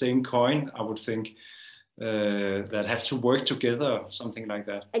of the same coin, I would think, that have to work together, something like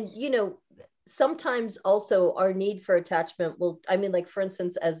that. And, you know, sometimes also our need for attachment will, I mean, like, for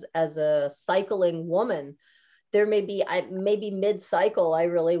instance, as a cycling woman, there may be, maybe mid-cycle, I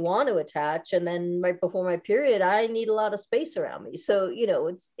really want to attach. And then right before my period, I need a lot of space around me. So, you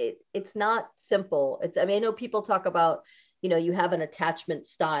know, it's not simple. I mean, I know people talk about, you know, you have an attachment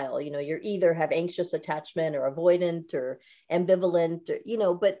style, you know, you're either have anxious attachment or avoidant or ambivalent, or, you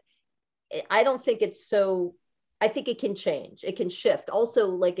know, but I don't think it's so, I think it can change. It can shift. Also,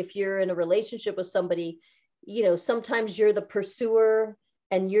 like if you're in a relationship with somebody, you know, sometimes you're the pursuer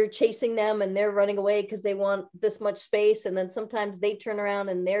and you're chasing them and they're running away because they want this much space. And then sometimes they turn around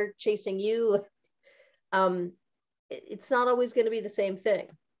and they're chasing you. It's not always going to be the same thing.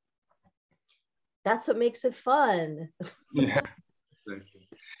 That's what makes it fun. Yeah.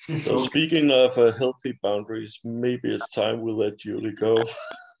 So speaking of healthy boundaries, maybe it's time we let Julie go.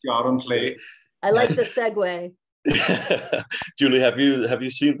 Go out and play. I like the segue. Julie, have you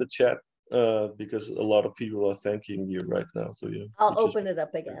seen the chat? Because a lot of people are thanking you right now. So yeah, I'll open it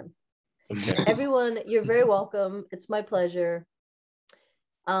up again. Okay. Everyone, you're very welcome. It's my pleasure.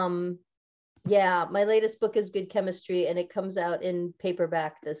 Yeah, my latest book is Good Chemistry, and it comes out in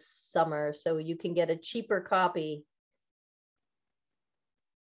paperback this summer, so you can get a cheaper copy.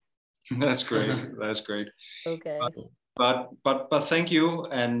 That's great. That's great. Okay. But thank you,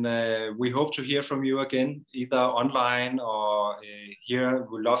 and we hope to hear from you again, either online or here.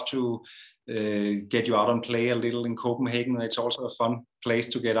 We'd love to get you out and play a little in Copenhagen. It's also a fun place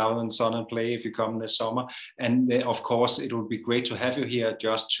to get out in the sun and play if you come this summer. And of course, it would be great to have you here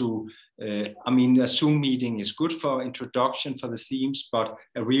just to, I mean, a Zoom meeting is good for introduction for the themes, but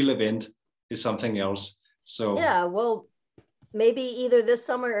a real event is something else. So yeah, well, maybe either this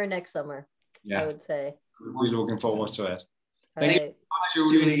summer or next summer, yeah, I would say. We're looking forward to it. All Thank right.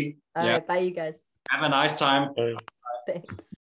 you, Julie. All right, bye, you guys. Have a nice time. Bye. Thanks.